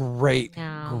is a great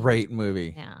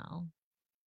movie. No.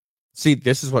 See,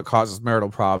 this is what causes marital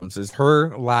problems: is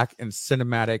her lack in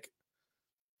cinematic,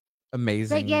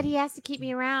 amazing. But yet he has to keep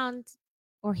me around,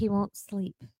 or he won't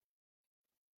sleep.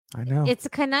 I know. It's a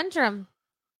conundrum.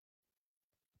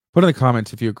 Put in the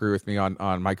comments if you agree with me on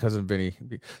My Cousin Vinny.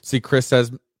 See, Chris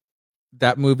says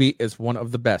that movie is one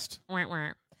of the best.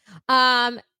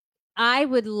 I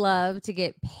would love to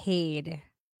get paid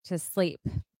to sleep.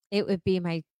 It would be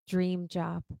my dream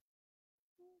job.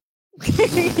 Where is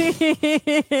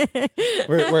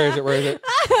it? What is that?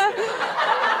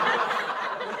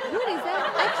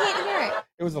 I can't hear it.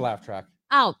 It was a laugh track.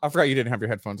 Oh. I forgot you didn't have your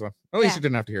headphones on. At least you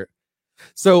didn't have to hear it.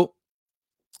 So,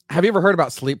 have you ever heard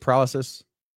about sleep paralysis?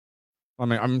 I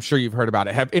mean, I'm sure you've heard about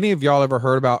it. Have any of y'all ever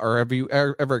heard about, or have you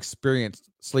ever experienced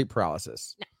sleep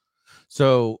paralysis? No.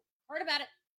 So, heard about it.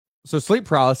 So, sleep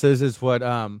paralysis is what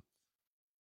a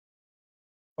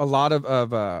lot of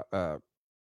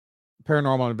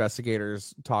paranormal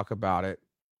investigators talk about it,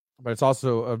 but it's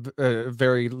also a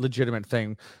very legitimate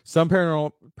thing. Some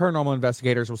paranormal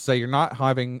investigators will say you're not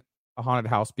having a haunted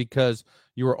house because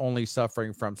you are only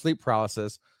suffering from sleep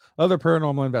paralysis. Other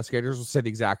paranormal investigators will say the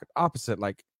exact opposite,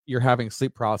 like you're having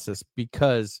sleep paralysis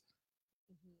because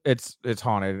it's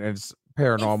haunted and it's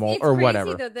paranormal it's or crazy,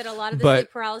 whatever. Though, that a lot of the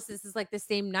sleep paralysis is like the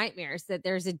same nightmares, that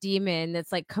there's a demon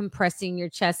that's like compressing your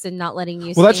chest and not letting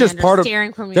you. Well, that's just part of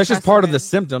the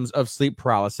symptoms of sleep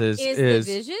paralysis. Is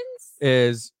the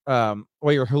visions?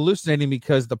 Well, you're hallucinating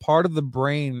because the part of the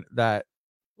brain that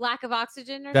lack of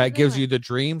oxygen or that gives you the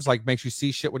dreams, like makes you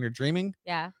see shit when you're dreaming.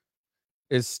 Yeah,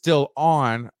 is still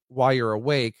on while you're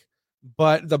awake,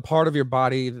 but the part of your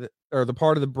body or the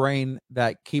part of the brain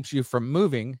that keeps you from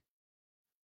moving,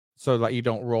 so that you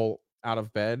don't roll out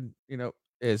of bed,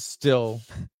 is still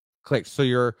clicked. So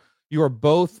you are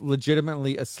both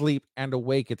legitimately asleep and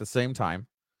awake at the same time.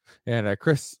 And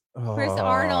Chris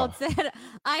Arnold said,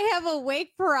 "I have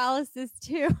awake paralysis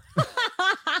too."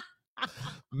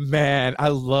 Man, I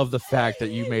love the fact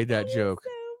that you made that joke.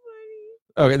 So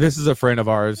Okay, this is a friend of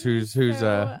ours who's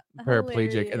So paraplegic,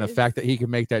 and the hilarious. fact that he can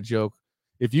make that joke.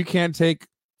 If you can't take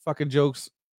fucking jokes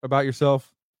about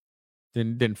yourself,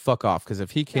 then fuck off. Because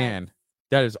if he can,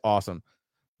 that is awesome.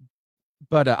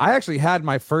 But I actually had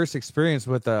my first experience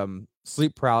with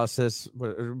sleep paralysis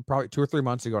probably 2 or 3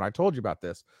 months ago, and I told you about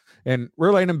this. And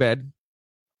we're laying in bed,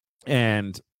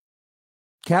 and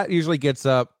Kat usually gets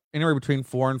up anywhere between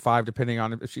 4 and 5, depending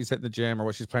on if she's hitting the gym or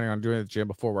what she's planning on doing at the gym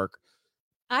before work.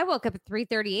 I woke up at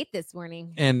 3:38 this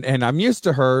morning. And I'm used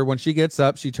to her. When she gets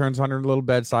up, she turns on her little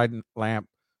bedside lamp,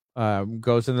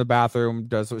 goes in the bathroom,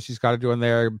 does what she's got to do in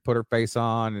there, put her face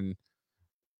on,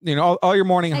 and all your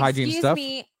morning hygiene stuff.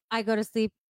 Excuse me, I go to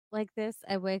sleep like this.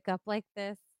 I wake up like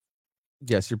this.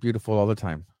 Yes, you're beautiful all the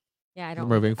time. Yeah, I don't.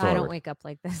 Moving I don't forward. wake up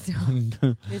like this.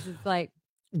 This is like.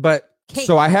 But cake.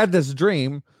 So I had this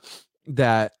dream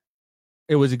that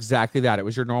it was exactly that. It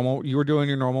was your normal. You were doing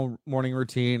your normal morning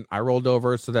routine. I rolled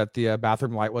over so that the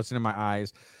bathroom light wasn't in my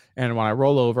eyes, and when I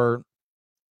roll over,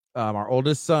 our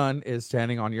oldest son is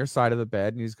standing on your side of the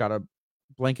bed, and he's got a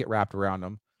blanket wrapped around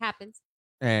him. Happens.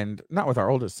 And not with our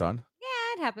oldest son.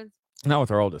 Yeah, it happens. Not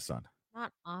with our oldest son.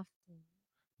 Not often.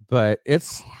 But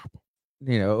it's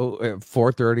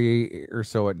 4:30 or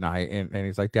so at night, and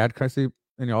he's like, "Dad, can I sleep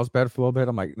in y'all's bed for a little bit?"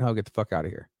 I'm like, "No, get the fuck out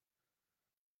of here."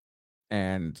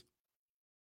 And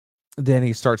then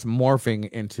he starts morphing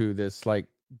into this like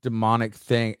demonic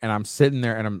thing, and I'm sitting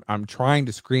there and I'm trying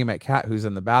to scream at Kat, who's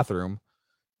in the bathroom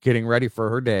getting ready for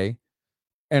her day,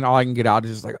 and all I can get out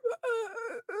is just like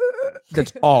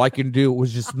that's all I can do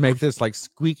was just make this like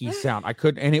squeaky sound. I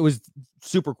couldn't, and it was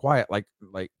super quiet, like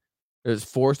it was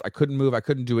forced. I couldn't move, I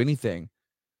couldn't do anything,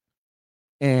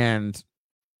 and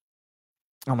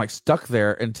I'm like stuck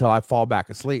there until I fall back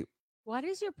asleep. Why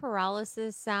does your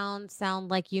paralysis sound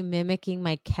like you mimicking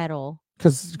my kettle?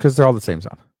 Because they're all the same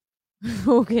sound.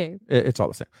 Okay. It's all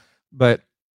the same. But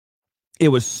it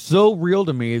was so real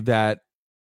to me that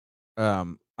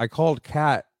I called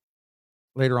Kat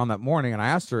later on that morning, and I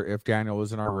asked her if Daniel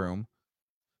was in our room.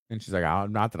 And she's like, "Oh,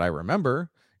 not that I remember."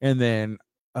 And then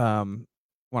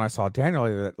when I saw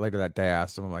Daniel later that day, I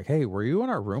asked him, I'm like, "Hey, were you in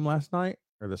our room last night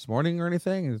or this morning or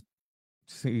anything?" And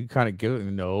he kind of give it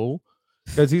no.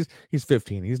 Because he's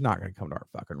 15. He's not going to come to our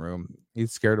fucking room.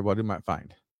 He's scared of what he might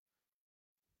find.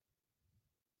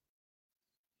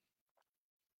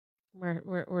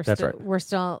 We're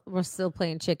still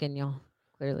playing chicken, y'all.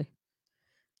 Clearly.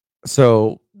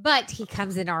 So, but he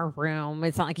comes in our room.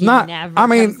 It's not like he never. I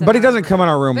mean, but he doesn't room. come in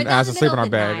our room but as to sleep in our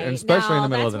bed, night. and especially in the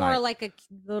middle of the night. That's more like a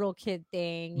little kid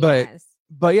thing. But yes.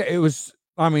 But yeah, it was.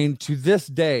 I mean, to this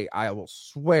day, I will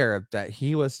swear that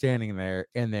he was standing there,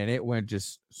 and then it went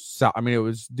just. I mean, it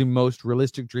was the most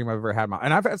realistic dream I've ever had.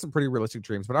 And I've had some pretty realistic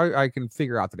dreams, but I can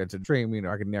figure out that it's a dream.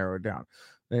 I can narrow it down,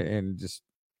 and just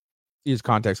use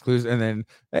context clues. And then,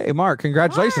 hey, Mark,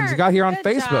 congratulations, you got here on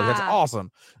Facebook. Job. That's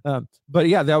awesome. But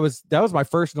yeah, that was my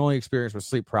first and only experience with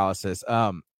sleep paralysis.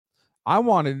 I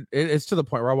wanted it's to the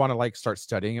point where I want to like start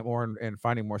studying it more and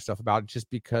finding more stuff about it, just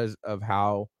because of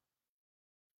how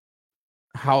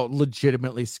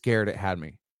legitimately scared it had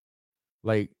me.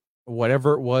 Like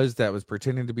whatever it was that was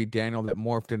pretending to be Daniel that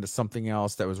morphed into something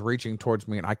else that was reaching towards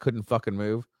me and I couldn't fucking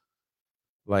move.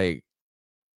 Like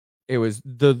it was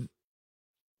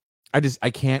I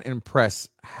can't impress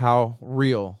how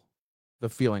real the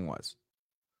feeling was.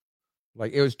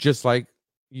 Like it was just like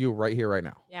you right here, right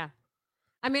now. Yeah.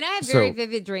 I mean, I have very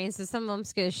vivid dreams, so some of them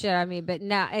scare the shit out of me, but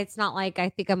no, it's not like I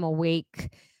think I'm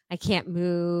awake. I can't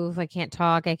move. I can't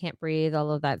talk. I can't breathe,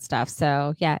 all of that stuff.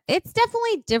 So yeah, it's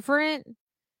definitely different.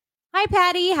 Hi,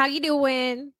 Patty. How you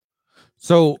doing?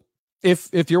 So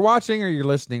if you're watching or you're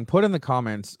listening, put in the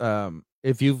comments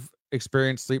if you've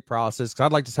experienced sleep paralysis, because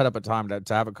I'd like to set up a time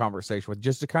to have a conversation with,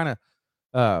 just to kind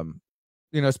of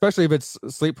especially if it's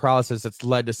sleep paralysis that's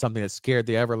led to something that scared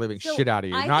the ever living shit out of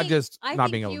you, not just not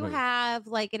being able to move. You have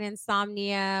like an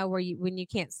insomnia where when you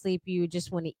can't sleep, you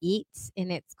just want to eat,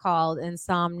 and it's called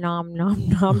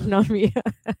insomnia.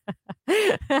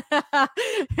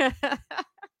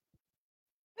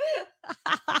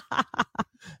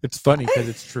 It's funny because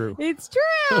it's true. It's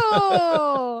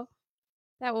true.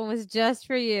 That one was just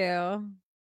for you.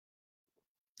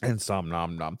 And some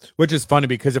nom, which is funny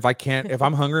because if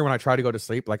I'm hungry when I try to go to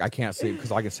sleep, like I can't sleep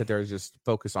because I can sit there and just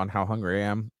focus on how hungry I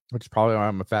am, which is probably why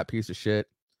I'm a fat piece of shit.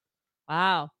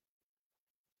 Wow.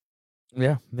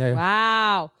 Yeah.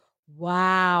 Wow.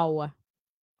 Wow.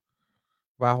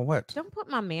 What? Don't put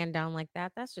my man down like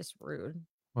that. That's just rude.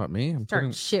 What, me? I'm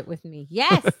starting shit with me.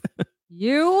 Yes.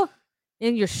 You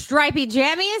in your stripy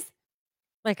jammies,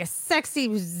 like a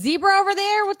sexy zebra over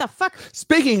there. What the fuck?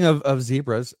 Speaking of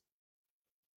zebras.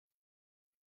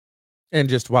 And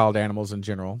just wild animals in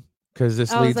general, because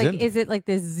this I was leads like, into. is it like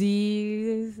the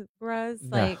zebras?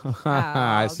 No, Like,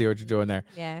 I see what you're doing there.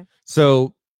 Yeah.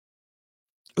 So,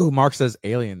 Mark says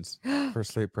aliens for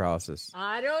sleep paralysis.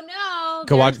 I don't know.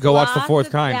 Go watch There's the lots fourth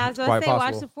of, kind. Yeah, I was It's about quite to say, watch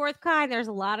possible. the fourth kind. There's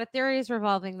a lot of theories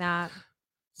revolving that.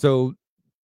 So,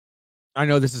 I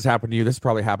know this has happened to you. This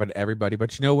probably happened to everybody,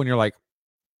 but you know when you're like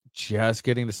just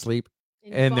getting to sleep,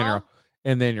 and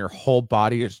then your whole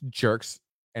body just jerks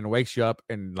and wakes you up,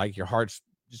 and like your heart's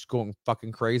just going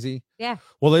fucking crazy. Yeah.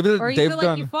 Well, Or they've you feel done.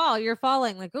 like you fall. You're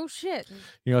falling. Like, oh shit.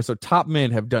 So top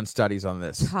men have done studies on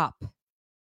this. Top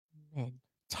men.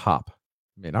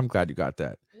 I'm glad you got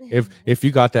that. If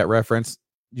you got that reference,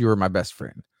 you were my best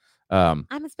friend. I'm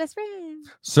his best friend.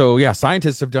 So yeah,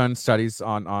 scientists have done studies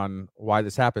on why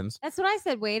this happens. That's what I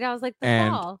said, Wade. I was like,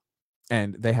 fall.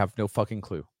 And they have no fucking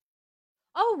clue.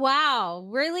 Oh wow,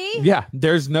 really? Yeah,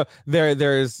 there's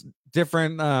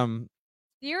different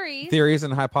theories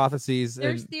and hypotheses.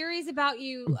 There's theories about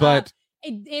you, but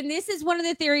and this is one of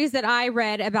the theories that I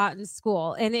read about in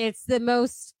school, and it's the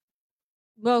most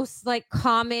like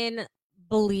common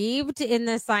believed in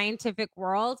the scientific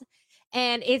world.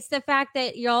 And it's the fact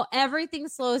that everything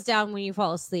slows down when you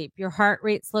fall asleep. Your heart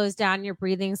rate slows down, your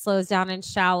breathing slows down and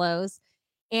shallows.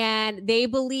 And they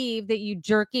believe that you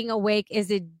jerking awake is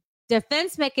a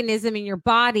defense mechanism in your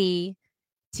body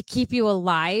to keep you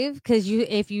alive. Because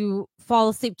if you fall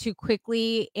asleep too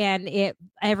quickly and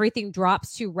everything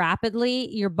drops too rapidly,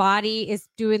 your body is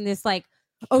doing this like,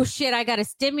 oh shit, I got to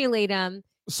stimulate them.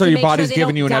 So your body's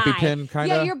giving you an EpiPen, kind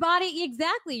of? Yeah, your body,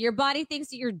 exactly. Your body thinks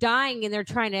that you're dying and they're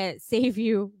trying to save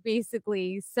you,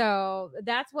 basically. So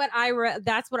that's what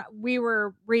that's what we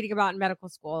were reading about in medical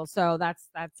school. So that's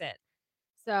it.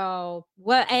 So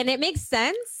and it makes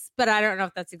sense, but I don't know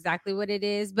if that's exactly what it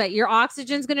is. But your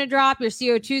oxygen's going to drop, your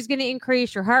CO2 is going to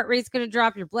increase, your heart rate's going to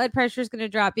drop, your blood pressure is going to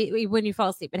drop when you fall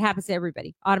asleep. It happens to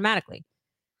everybody automatically.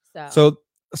 So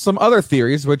some other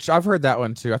theories, which I've heard that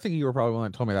one too. I think you were probably the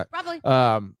one that told me that. Probably.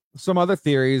 Some other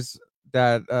theories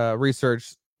that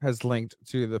research has linked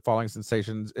to the falling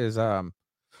sensations is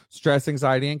stress,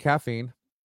 anxiety, and caffeine.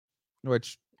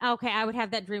 Which I would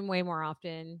have that dream way more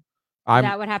often.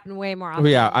 That would happen way more often.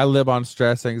 Yeah, I live on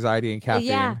stress, anxiety, and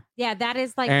caffeine. Yeah, that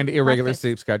is like and irregular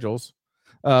sleep schedules.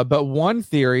 But one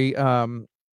theory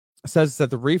says that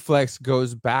the reflex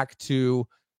goes back to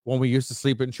when we used to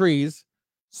sleep in trees,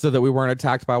 so that we weren't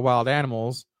attacked by wild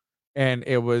animals, and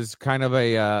it was kind of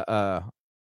a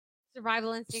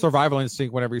survival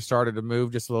instinct whenever you started to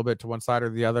move just a little bit to one side or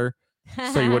the other,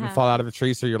 so you wouldn't fall out of the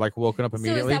tree. So you're like woken up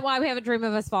immediately. So is that why we have a dream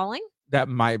of us falling? That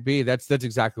might be. That's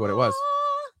exactly what it was.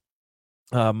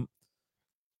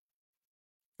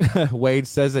 Wade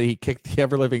says that he kicked the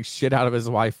ever-living shit out of his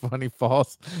wife when he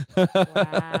falls.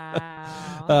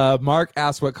 Wow. Mark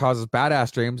asks what causes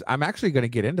badass dreams. I'm actually going to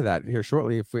get into that here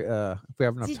shortly if we have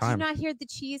enough time. Did you not hear the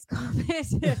cheese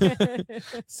comment?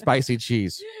 Spicy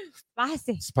cheese.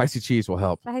 Spicy cheese will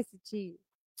help. Spicy cheese.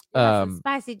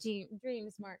 Spicy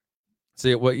dreams, Mark.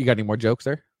 So what, you got any more jokes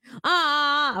there?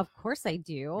 Of course I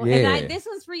do. Yeah. And this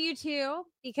one's for you too,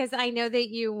 because I know that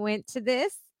you went to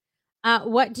this.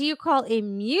 What do you call a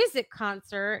music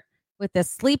concert with a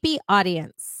sleepy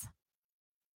audience?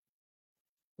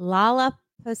 Lollapalooza.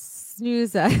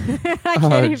 I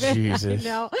can't even. Jesus.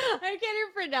 No, I can't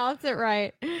even pronounce it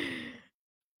right.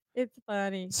 It's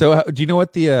funny. So, do you know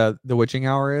what the witching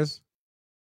hour is?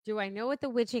 Do I know what the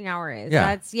witching hour is?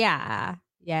 Yeah.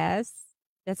 Yes.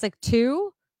 That's like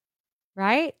 2,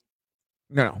 right?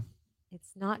 No. It's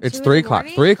not. It's 3 o'clock.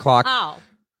 3 o'clock. Oh.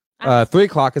 3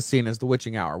 o'clock is seen as the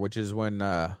witching hour, which is when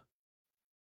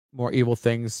more evil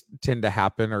things tend to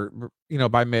happen, or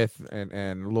by myth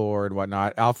and lore and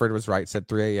whatnot. Alfred was right; said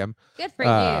 3 a.m. Good for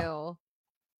you.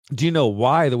 Do you know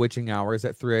why the witching hour is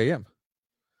at 3 a.m.?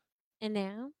 And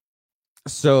now,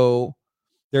 so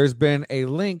there's been a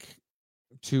link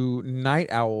to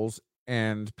night owls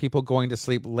and people going to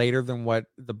sleep later than what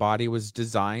the body was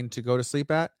designed to go to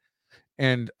sleep at,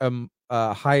 and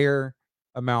a higher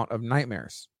amount of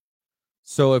nightmares.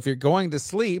 So if you're going to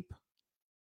sleep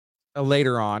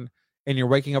later on and you're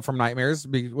waking up from nightmares,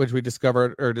 which we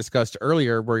discovered or discussed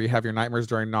earlier, where you have your nightmares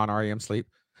during non-REM sleep,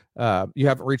 you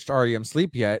haven't reached REM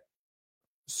sleep yet.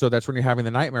 So that's when you're having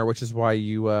the nightmare, which is why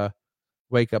you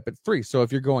wake up at 3. So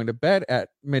if you're going to bed at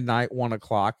midnight, 1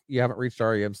 o'clock, you haven't reached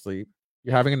REM sleep,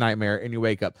 you're having a nightmare and you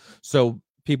wake up. So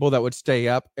people that would stay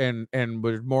up and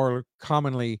would more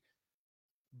commonly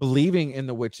believing in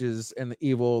the witches and the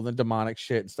evil, the demonic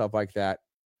shit and stuff like that.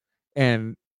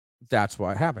 And that's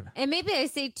what happened. And maybe I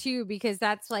say 2 because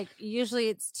that's like usually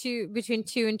it's between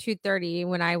 2 and 2:30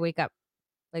 when I wake up,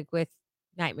 like with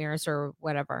nightmares or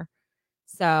whatever.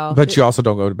 So, But you also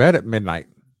don't go to bed at midnight.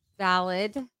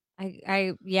 valid.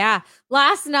 Yeah.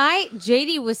 Last night,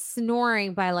 JD was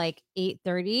snoring by like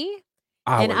 8:30,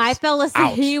 and I fell asleep.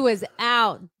 out. He was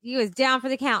out. He was down for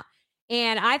the count,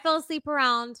 and I fell asleep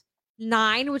around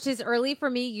 9, which is early for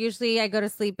me. Usually, I go to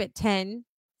sleep at 10,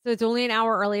 so it's only an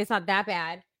hour early. It's not that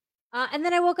bad. And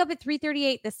then I woke up at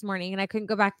 3:38 this morning, and I couldn't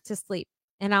go back to sleep.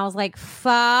 And I was like,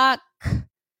 "Fuck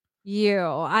you!"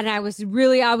 And I was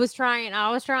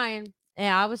trying.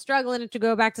 Yeah, I was struggling to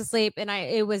go back to sleep, and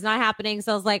it was not happening.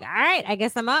 So I was like, all right, I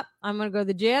guess I'm up. I'm gonna go to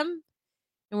the gym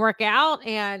and work out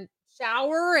and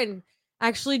shower and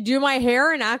actually do my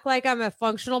hair and act like I'm a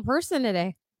functional person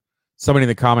today. Somebody in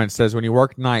the comments says when you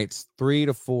work nights, 3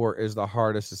 to 4 is the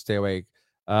hardest to stay awake.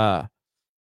 3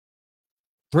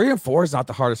 and 4 is not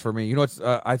the hardest for me. You know, it's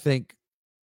I think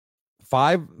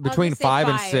 5 between 5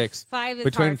 and 6. 5 is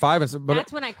between hard. 5 and 6. But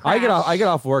that's when I crash. I get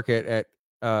off work at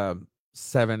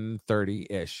 7:30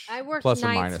 ish. I worked plus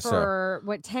nights or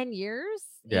minus for 10 years.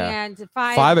 Yeah. And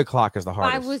 5 o'clock is the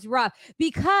hardest. 5 was rough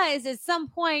because at some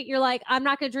point you're like, I'm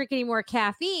not going to drink any more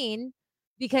caffeine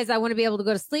because I want to be able to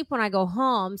go to sleep when I go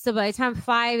home. So by the time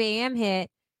 5 a.m. hit,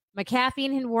 my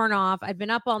caffeine had worn off. I'd been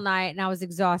up all night and I was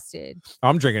exhausted.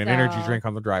 I'm drinking an energy drink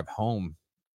on the drive home.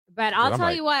 But I'll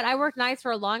tell you what, I worked nights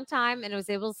for a long time and was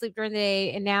able to sleep during the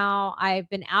day. And now I've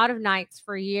been out of nights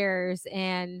for years.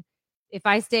 And if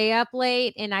I stay up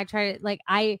late and I try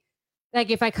to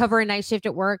if I cover a night shift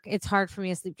at work, it's hard for me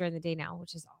to sleep during the day now,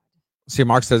 which is odd. See,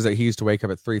 Mark says that he used to wake up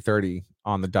at 3:30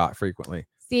 on the dot frequently.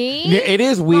 See, it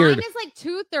is weird. Mine is like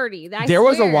 2:30. There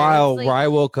was a while where I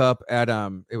woke up at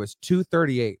it was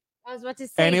 2:38. I was about to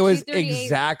say, and it was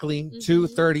exactly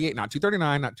 2:38, not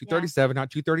 2:39, not 2:37, not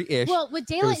 2:30-ish. Well, with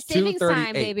daylight savings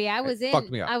time, baby, I was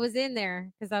in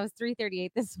there because I was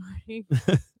 3:38 this morning.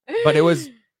 But it was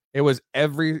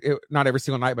not every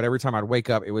single night, but every time I'd wake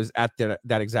up, it was at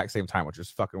that exact same time, which is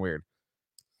fucking weird.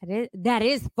 That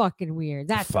is fucking weird.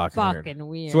 That's fucking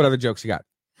weird. So what other jokes you got?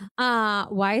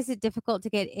 Why is it difficult to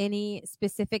get any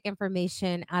specific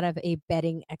information out of a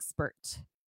betting expert?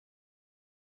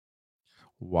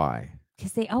 Why?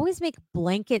 Because they always make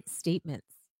blanket statements.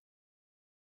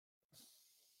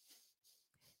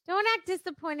 Don't act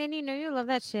disappointed. You know you love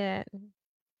that shit.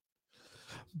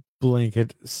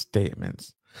 Blanket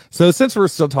statements. So since we're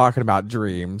still talking about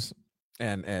dreams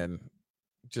and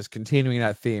just continuing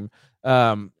that theme,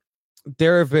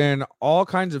 there have been all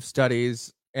kinds of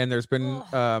studies, and there's been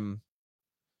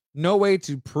no way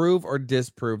to prove or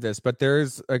disprove this, but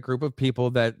there's a group of people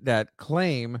that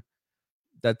claim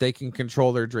that they can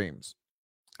control their dreams.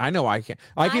 I know I can.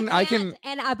 I can.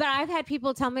 But I've had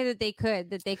people tell me that they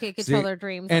could control their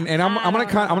dreams. And I'm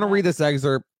gonna read this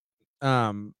excerpt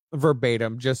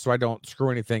verbatim just so I don't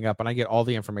screw anything up and I get all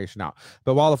the information out.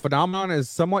 But while the phenomenon is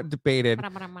somewhat debated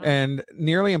and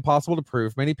nearly impossible to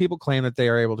prove, many people claim that they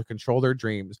are able to control their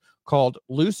dreams. Called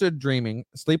lucid dreaming,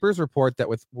 sleepers report that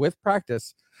with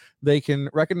practice, they can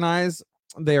recognize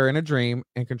they are in a dream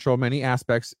and control many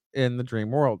aspects in the dream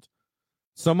world.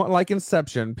 Somewhat like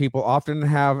Inception, people often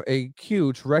have a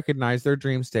cue to recognize their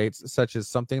dream states, such as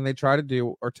something they try to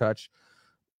do or touch,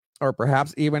 or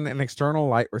perhaps even an external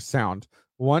light or sound.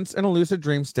 Once in a lucid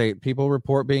dream state, people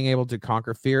report being able to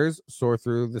conquer fears, soar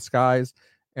through the skies,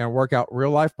 and work out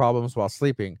real-life problems while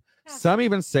sleeping. Some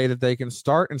even say that they can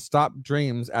start and stop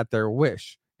dreams at their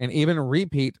wish, and even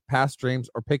repeat past dreams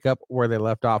or pick up where they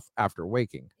left off after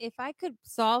waking. If I could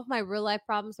solve my real life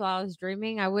problems while I was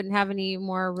dreaming, I wouldn't have any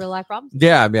more real life problems.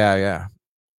 Yeah.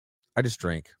 I just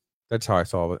drink. That's how I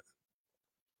solve it.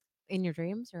 In your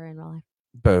dreams or in real life?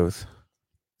 Both.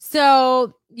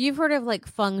 So you've heard of like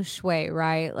feng shui,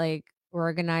 right? Like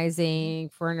organizing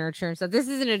furniture and stuff. This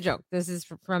isn't a joke. This is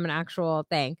from an actual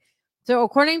thing. So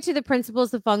according to the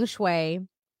principles of feng shui,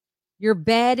 your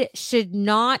bed should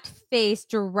not be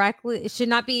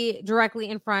directly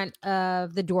in front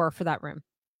of the door for that room.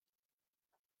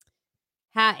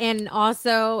 And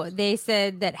also they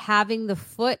said that having the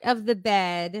foot of the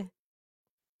bed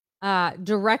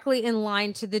directly in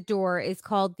line to the door is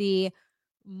called the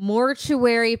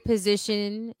mortuary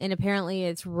position, and apparently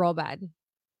it's real bad.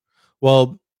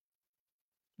 Well,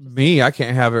 I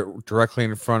can't have it directly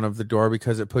in front of the door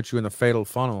because it puts you in the fatal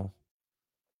funnel.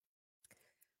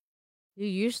 You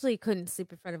usually couldn't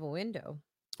sleep in front of a window.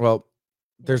 Well,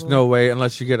 there's no way,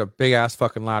 unless you get a big ass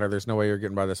fucking ladder, there's no way you're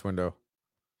getting by this window.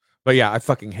 But yeah, I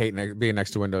fucking hate being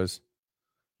next to windows.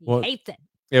 Well, hates it.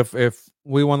 If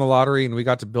we won the lottery and we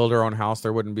got to build our own house,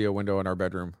 there wouldn't be a window in our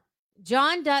bedroom.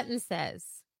 John Dutton says,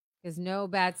 because no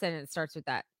bad sentence starts with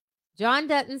that. John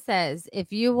Dutton says,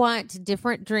 if you want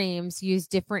different dreams, use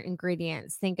different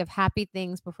ingredients. Think of happy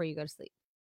things before you go to sleep.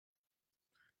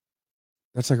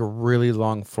 That's like a really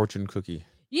long fortune cookie.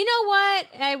 You know what?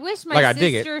 I wish my Like, I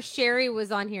dig it. sister Sherry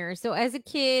was on here. So as a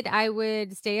kid, I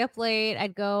would stay up late.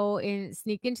 I'd go and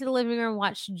sneak into the living room,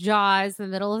 watch Jaws in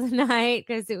the middle of the night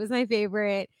because it was my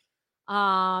favorite.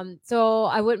 So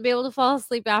I wouldn't be able to fall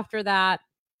asleep after that.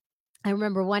 I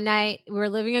remember one night we were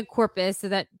living in Corpus, so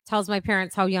that tells my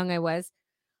parents how young I was.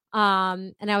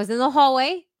 And I was in the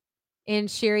hallway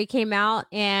and Sherry came out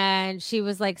and she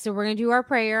was like, so we're going to do our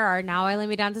prayer, our now I lay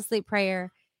me down to sleep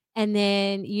prayer. And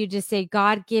then you just say,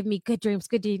 God, give me good dreams,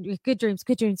 good dreams, good dreams,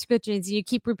 good dreams, good dreams. And you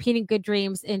keep repeating good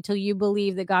dreams until you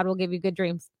believe that God will give you good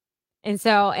dreams. And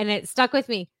it stuck with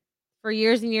me for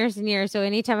years and years and years. So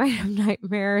anytime I have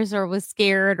nightmares or was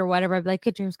scared or whatever, I'd be like,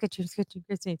 good dreams, good dreams, good dreams,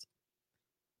 good dreams.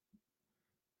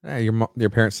 Yeah, your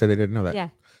parents said they didn't know that. Yeah.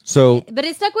 So, but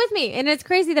it stuck with me, and it's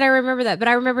crazy that I remember that. But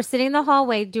I remember sitting in the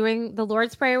hallway doing the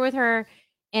Lord's Prayer with her,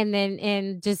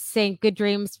 and just saying good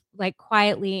dreams like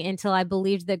quietly until I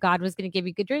believed that God was going to give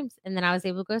me good dreams, and then I was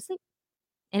able to go to sleep,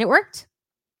 and it worked.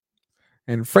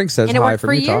 And Frank says and it hi worked from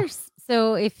for Utah. years.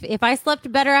 So if I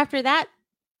slept better after that,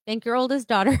 thank your oldest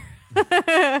daughter.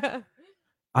 I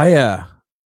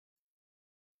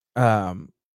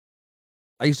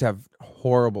used to have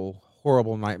horrible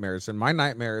nightmares, and my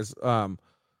nightmares,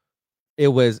 it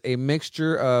was a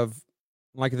mixture of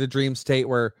like the dream state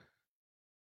where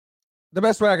the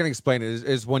best way I can explain it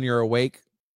is when you're awake,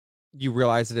 you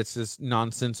realize that it's just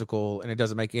nonsensical and it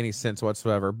doesn't make any sense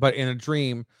whatsoever. But in a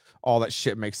dream, all that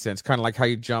shit makes sense. Kind of like how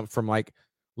you jump from like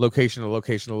location to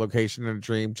location to location in a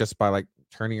dream just by like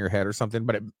turning your head or something,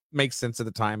 but it makes sense at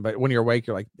the time. But when you're awake,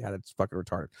 you're like, yeah, that's fucking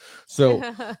retarded. So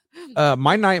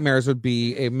my nightmares would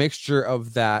be a mixture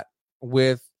of that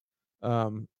with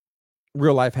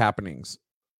real life happenings.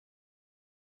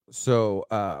 So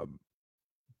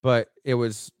but it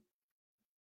was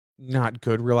not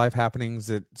good real life happenings,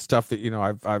 that stuff that, you know,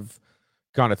 I've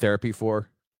gone to therapy for.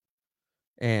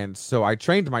 And so I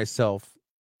trained myself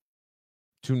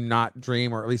to not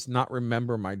dream, or at least not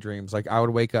remember my dreams. Like I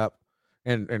would wake up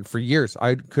and for years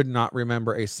I could not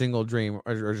remember a single dream,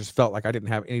 or just felt like I didn't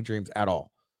have any dreams at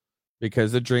all,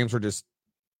 because the dreams were just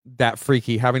that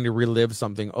freaky, having to relive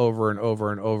something over and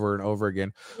over and over and over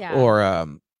again. Yeah. Or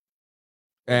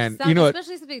and you know,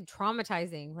 especially something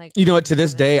traumatizing, like, you know what, to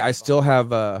this day I still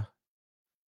have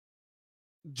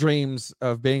dreams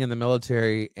of being in the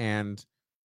military and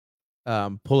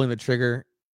pulling the trigger,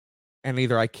 and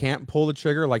either I can't pull the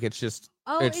trigger, like it's just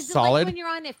it's is it solid, like when you're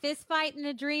on a fist fight in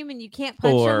a dream and you can't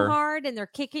punch them hard and they're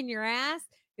kicking your ass?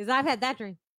 Because I've had that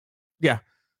dream. Yeah,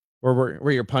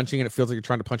 where you're punching and it feels like you're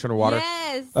trying to punch underwater.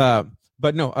 Yes.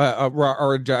 But no,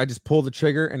 or I just pull the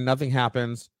trigger and nothing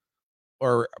happens,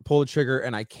 or pull the trigger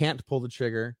and I can't pull the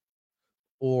trigger,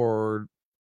 or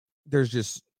there's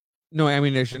just no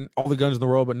ammunition, all the guns in the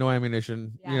world but no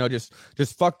ammunition. Yeah. You know, just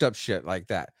fucked up shit like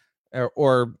that.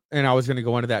 Or and I was going to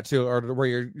go into that too, or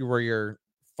where you're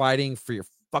fighting for your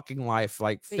fucking life,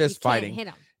 like but fist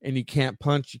fighting, and you can't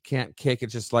punch, you can't kick.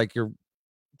 It's just like you're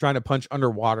trying to punch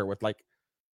underwater with like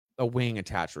a wing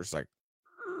attached, where it's like.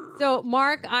 So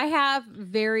Mark, I have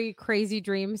very crazy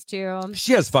dreams too.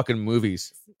 She has fucking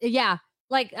movies. Yeah,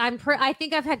 like I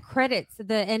think I've had credits at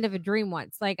the end of a dream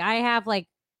once. Like I have like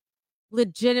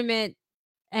legitimate.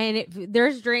 And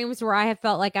there's dreams where I have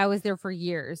felt like I was there for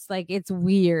years. Like it's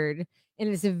weird. And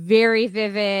it's a very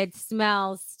vivid,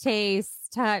 smells, tastes,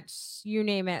 touch, you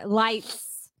name it,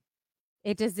 lights.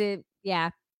 It doesn't,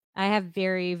 yeah. I have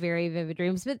very, very vivid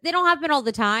dreams, but they don't happen all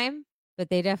the time, but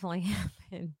they definitely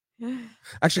happen.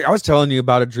 Actually, I was telling you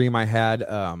about a dream I had,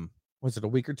 was it a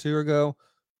week or two ago?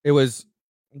 It was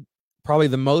probably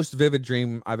the most vivid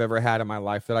dream I've ever had in my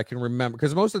life that I can remember.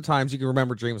 Because most of the times you can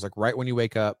remember dreams like right when you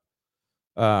wake up.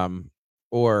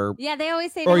 Or yeah, they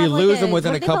always say, or you lose them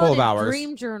within a couple of hours.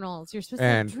 Dream journals. You're supposed to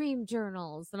have dream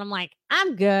journals, and I'm like,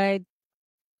 I'm good.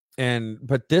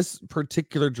 But this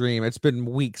particular dream, it's been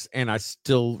weeks, and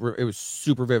it was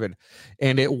super vivid,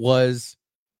 and it was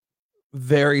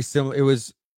very similar. It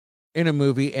was in a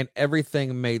movie, and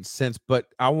everything made sense. But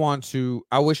I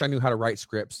wish I knew how to write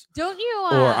scripts. Don't you?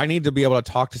 Or I need to be able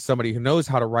to talk to somebody who knows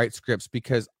how to write scripts,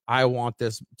 because I want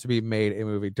this to be made a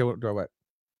movie. Do what?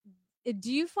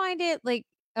 Do you find it like,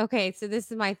 okay, so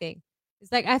this is my thing.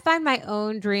 It's like I find my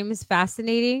own dreams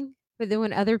fascinating, but then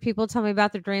when other people tell me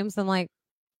about their dreams, I'm like,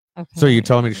 okay. So you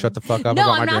telling me to shut the fuck up? No,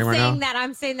 about I'm my not dream saying right now? that.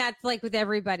 I'm saying that's like with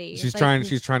everybody. She's like,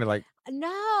 trying to like.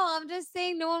 No, I'm just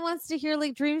saying no one wants to hear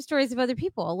like dream stories of other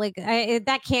people. Like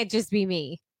that can't just be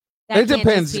me. It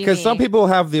depends, because some people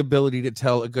have the ability to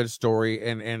tell a good story,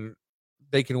 and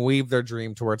they can weave their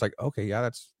dream to where it's like, okay, yeah,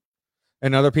 that's.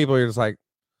 And other people are just like.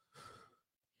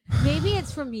 Maybe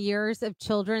it's from years of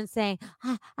children saying,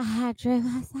 I had a dream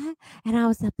last night and I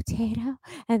was a potato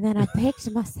and then I baked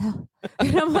myself.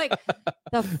 And I'm like,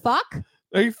 the fuck?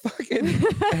 Are you fucking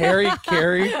Harry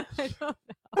Carey? I don't know.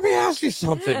 Let me ask you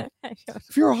something. I don't-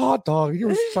 If you're a hot dog and you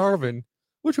were starving,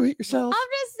 would you eat yourself? I'm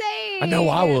just saying. I know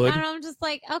I would. And I'm just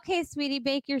like, okay, sweetie,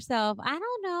 bake yourself. I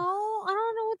don't know. I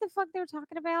don't know what the fuck they're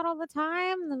talking about all the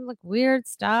time. The like weird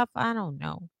stuff. I don't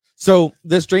know. So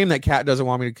this dream that Kat doesn't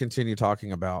want me to continue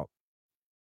talking about,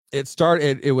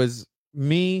 it was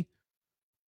me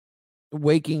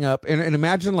waking up and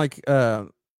imagine like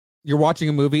you're watching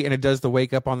a movie and it does the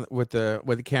wake up on with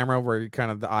the camera where you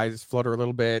kind of the eyes flutter a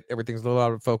little bit, everything's a little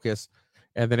out of focus,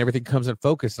 and then everything comes in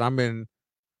focus. And I'm in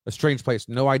a strange place,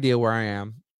 no idea where I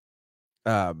am.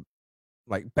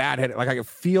 Like bad headache, like I can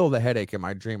feel the headache in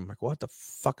my dream. I'm like, what the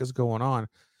fuck is going on?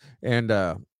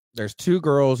 And there's two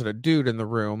girls and a dude in the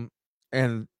room,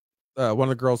 and one of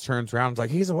the girls turns around and is like,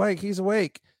 he's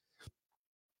awake.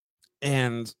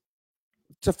 And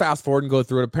to fast forward and go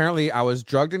through it, apparently I was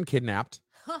drugged and kidnapped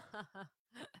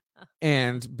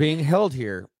and being held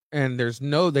here. And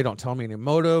they don't tell me any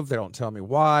motive. They don't tell me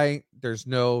why. There's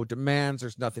no demands.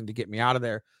 There's nothing to get me out of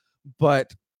there.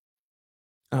 But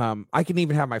I can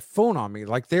even have my phone on me.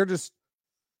 Like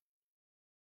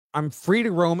I'm free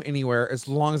to roam anywhere as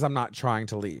long as I'm not trying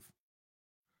to leave.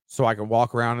 So I can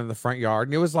walk around in the front yard.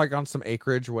 And it was like on some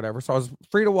acreage or whatever. So I was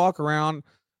free to walk around.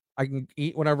 I can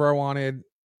eat whenever I wanted,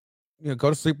 go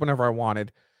to sleep whenever I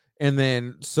wanted. And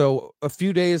then, so a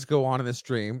few days go on in this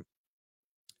dream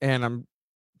and I'm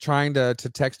trying to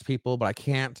text people, but I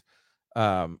can't.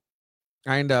 I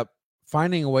end up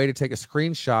finding a way to take a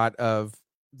screenshot of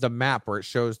the map where it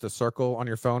shows the circle on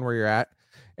your phone where you're at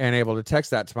and able to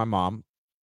text that to my mom.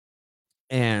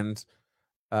 And,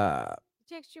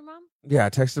 text your mom? Yeah, I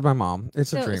texted my mom.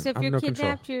 It's a dream. So if I'm you're no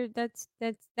kidnapped, control.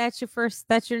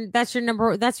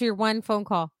 that's your one phone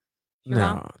call. Your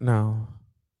mom? No.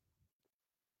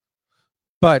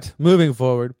 But moving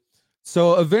forward,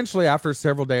 so eventually after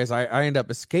several days, I end up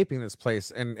escaping this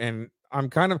place, and I'm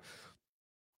kind of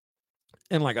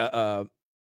in like the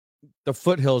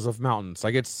foothills of mountains.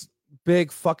 Like it's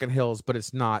big fucking hills, but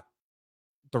it's not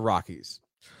the Rockies.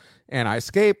 And I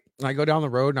escape, and I go down the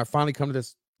road, and I finally come to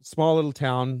this small little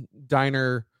town,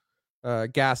 diner,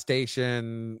 gas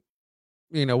station,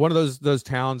 one of those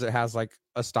towns that has like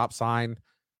a stop sign,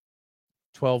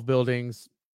 12 buildings,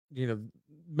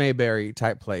 Mayberry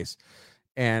type place.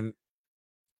 And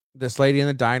this lady in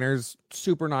the diner's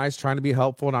super nice, trying to be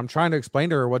helpful, and I'm trying to explain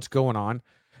to her what's going on.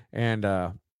 And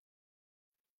I'm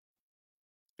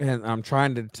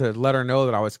trying to let her know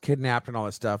that I was kidnapped and all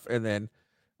this stuff. And then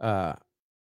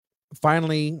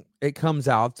finally it comes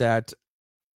out that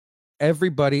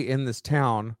everybody in this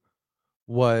town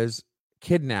was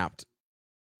kidnapped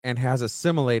and has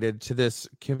assimilated to this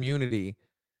community.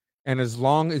 And as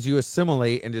long as you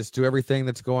assimilate and just do everything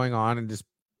that's going on and just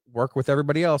work with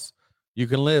everybody else, you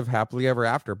can live happily ever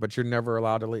after, but you're never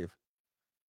allowed to leave.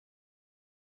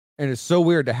 And it's so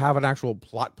weird to have an actual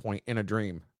plot point in a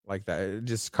dream like that. It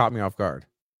just caught me off guard.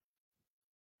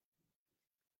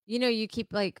 You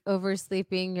keep like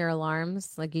oversleeping your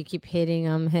alarms. Like you keep hitting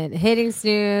them, hitting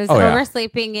snooze, Oh, yeah.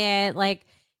 oversleeping it. Like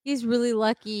he's really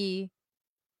lucky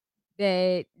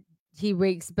that he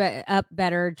wakes up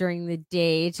better during the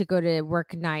day to go to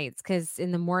work nights. Because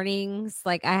in the mornings,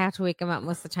 like I have to wake him up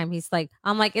most of the time. He's like,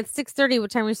 I'm like, it's 6:30.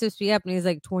 What time are you supposed to be up? And he's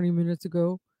like, 20 minutes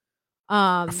ago.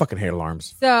 I fucking hate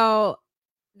alarms. So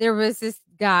there was this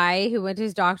guy who went to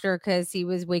his doctor because he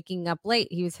was waking up late.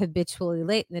 He was habitually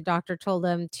late, and the doctor told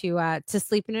him to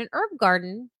sleep in an herb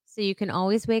garden so you can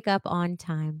always wake up on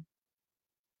time.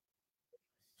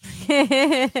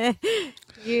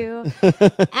 You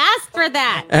asked for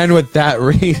that. And with that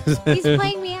reason, he's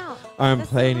playing me out. I'm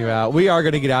playing you out. We are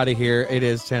going to get out of here. It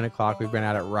is 10 o'clock. We've been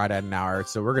at it right at an hour.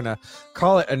 So we're going to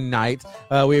call it a night.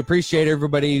 We appreciate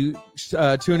everybody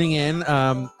tuning in.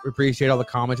 We appreciate all the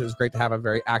comments. It was great to have a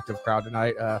very active crowd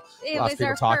tonight. It was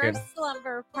our first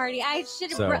slumber party. I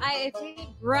should have if he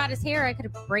grew out his hair, I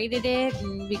could have braided it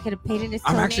and we could have painted his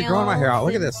toenails. I'm actually growing my hair out.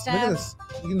 Look at this. Look at this.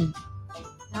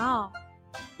 No.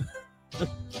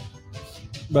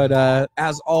 But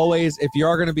as always, if you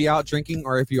are going to be out drinking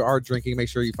or if you are drinking, make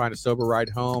sure you find a sober ride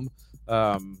home.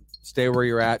 Stay where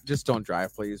you're at. Just don't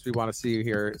drive, please. We want to see you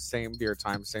here. Same beer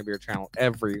time, same beer channel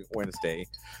every Wednesday.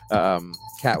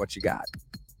 Kat, what you got?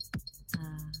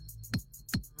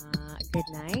 Good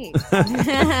night.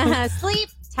 Sleep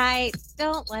tight.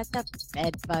 Don't let the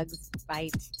bed bugs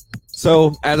bite.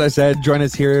 So, as I said, join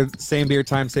us here, same beer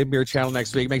time, same beer channel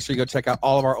next week. Make sure you go check out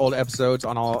all of our old episodes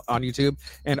on YouTube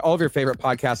and all of your favorite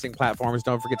podcasting platforms.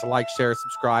 Don't forget to like, share,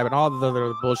 subscribe, and all the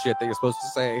other bullshit that you're supposed to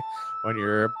say when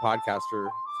you're a podcaster.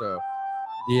 So,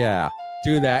 yeah,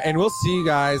 do that. And we'll see you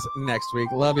guys next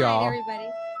week. Love Good night, y'all. everybody.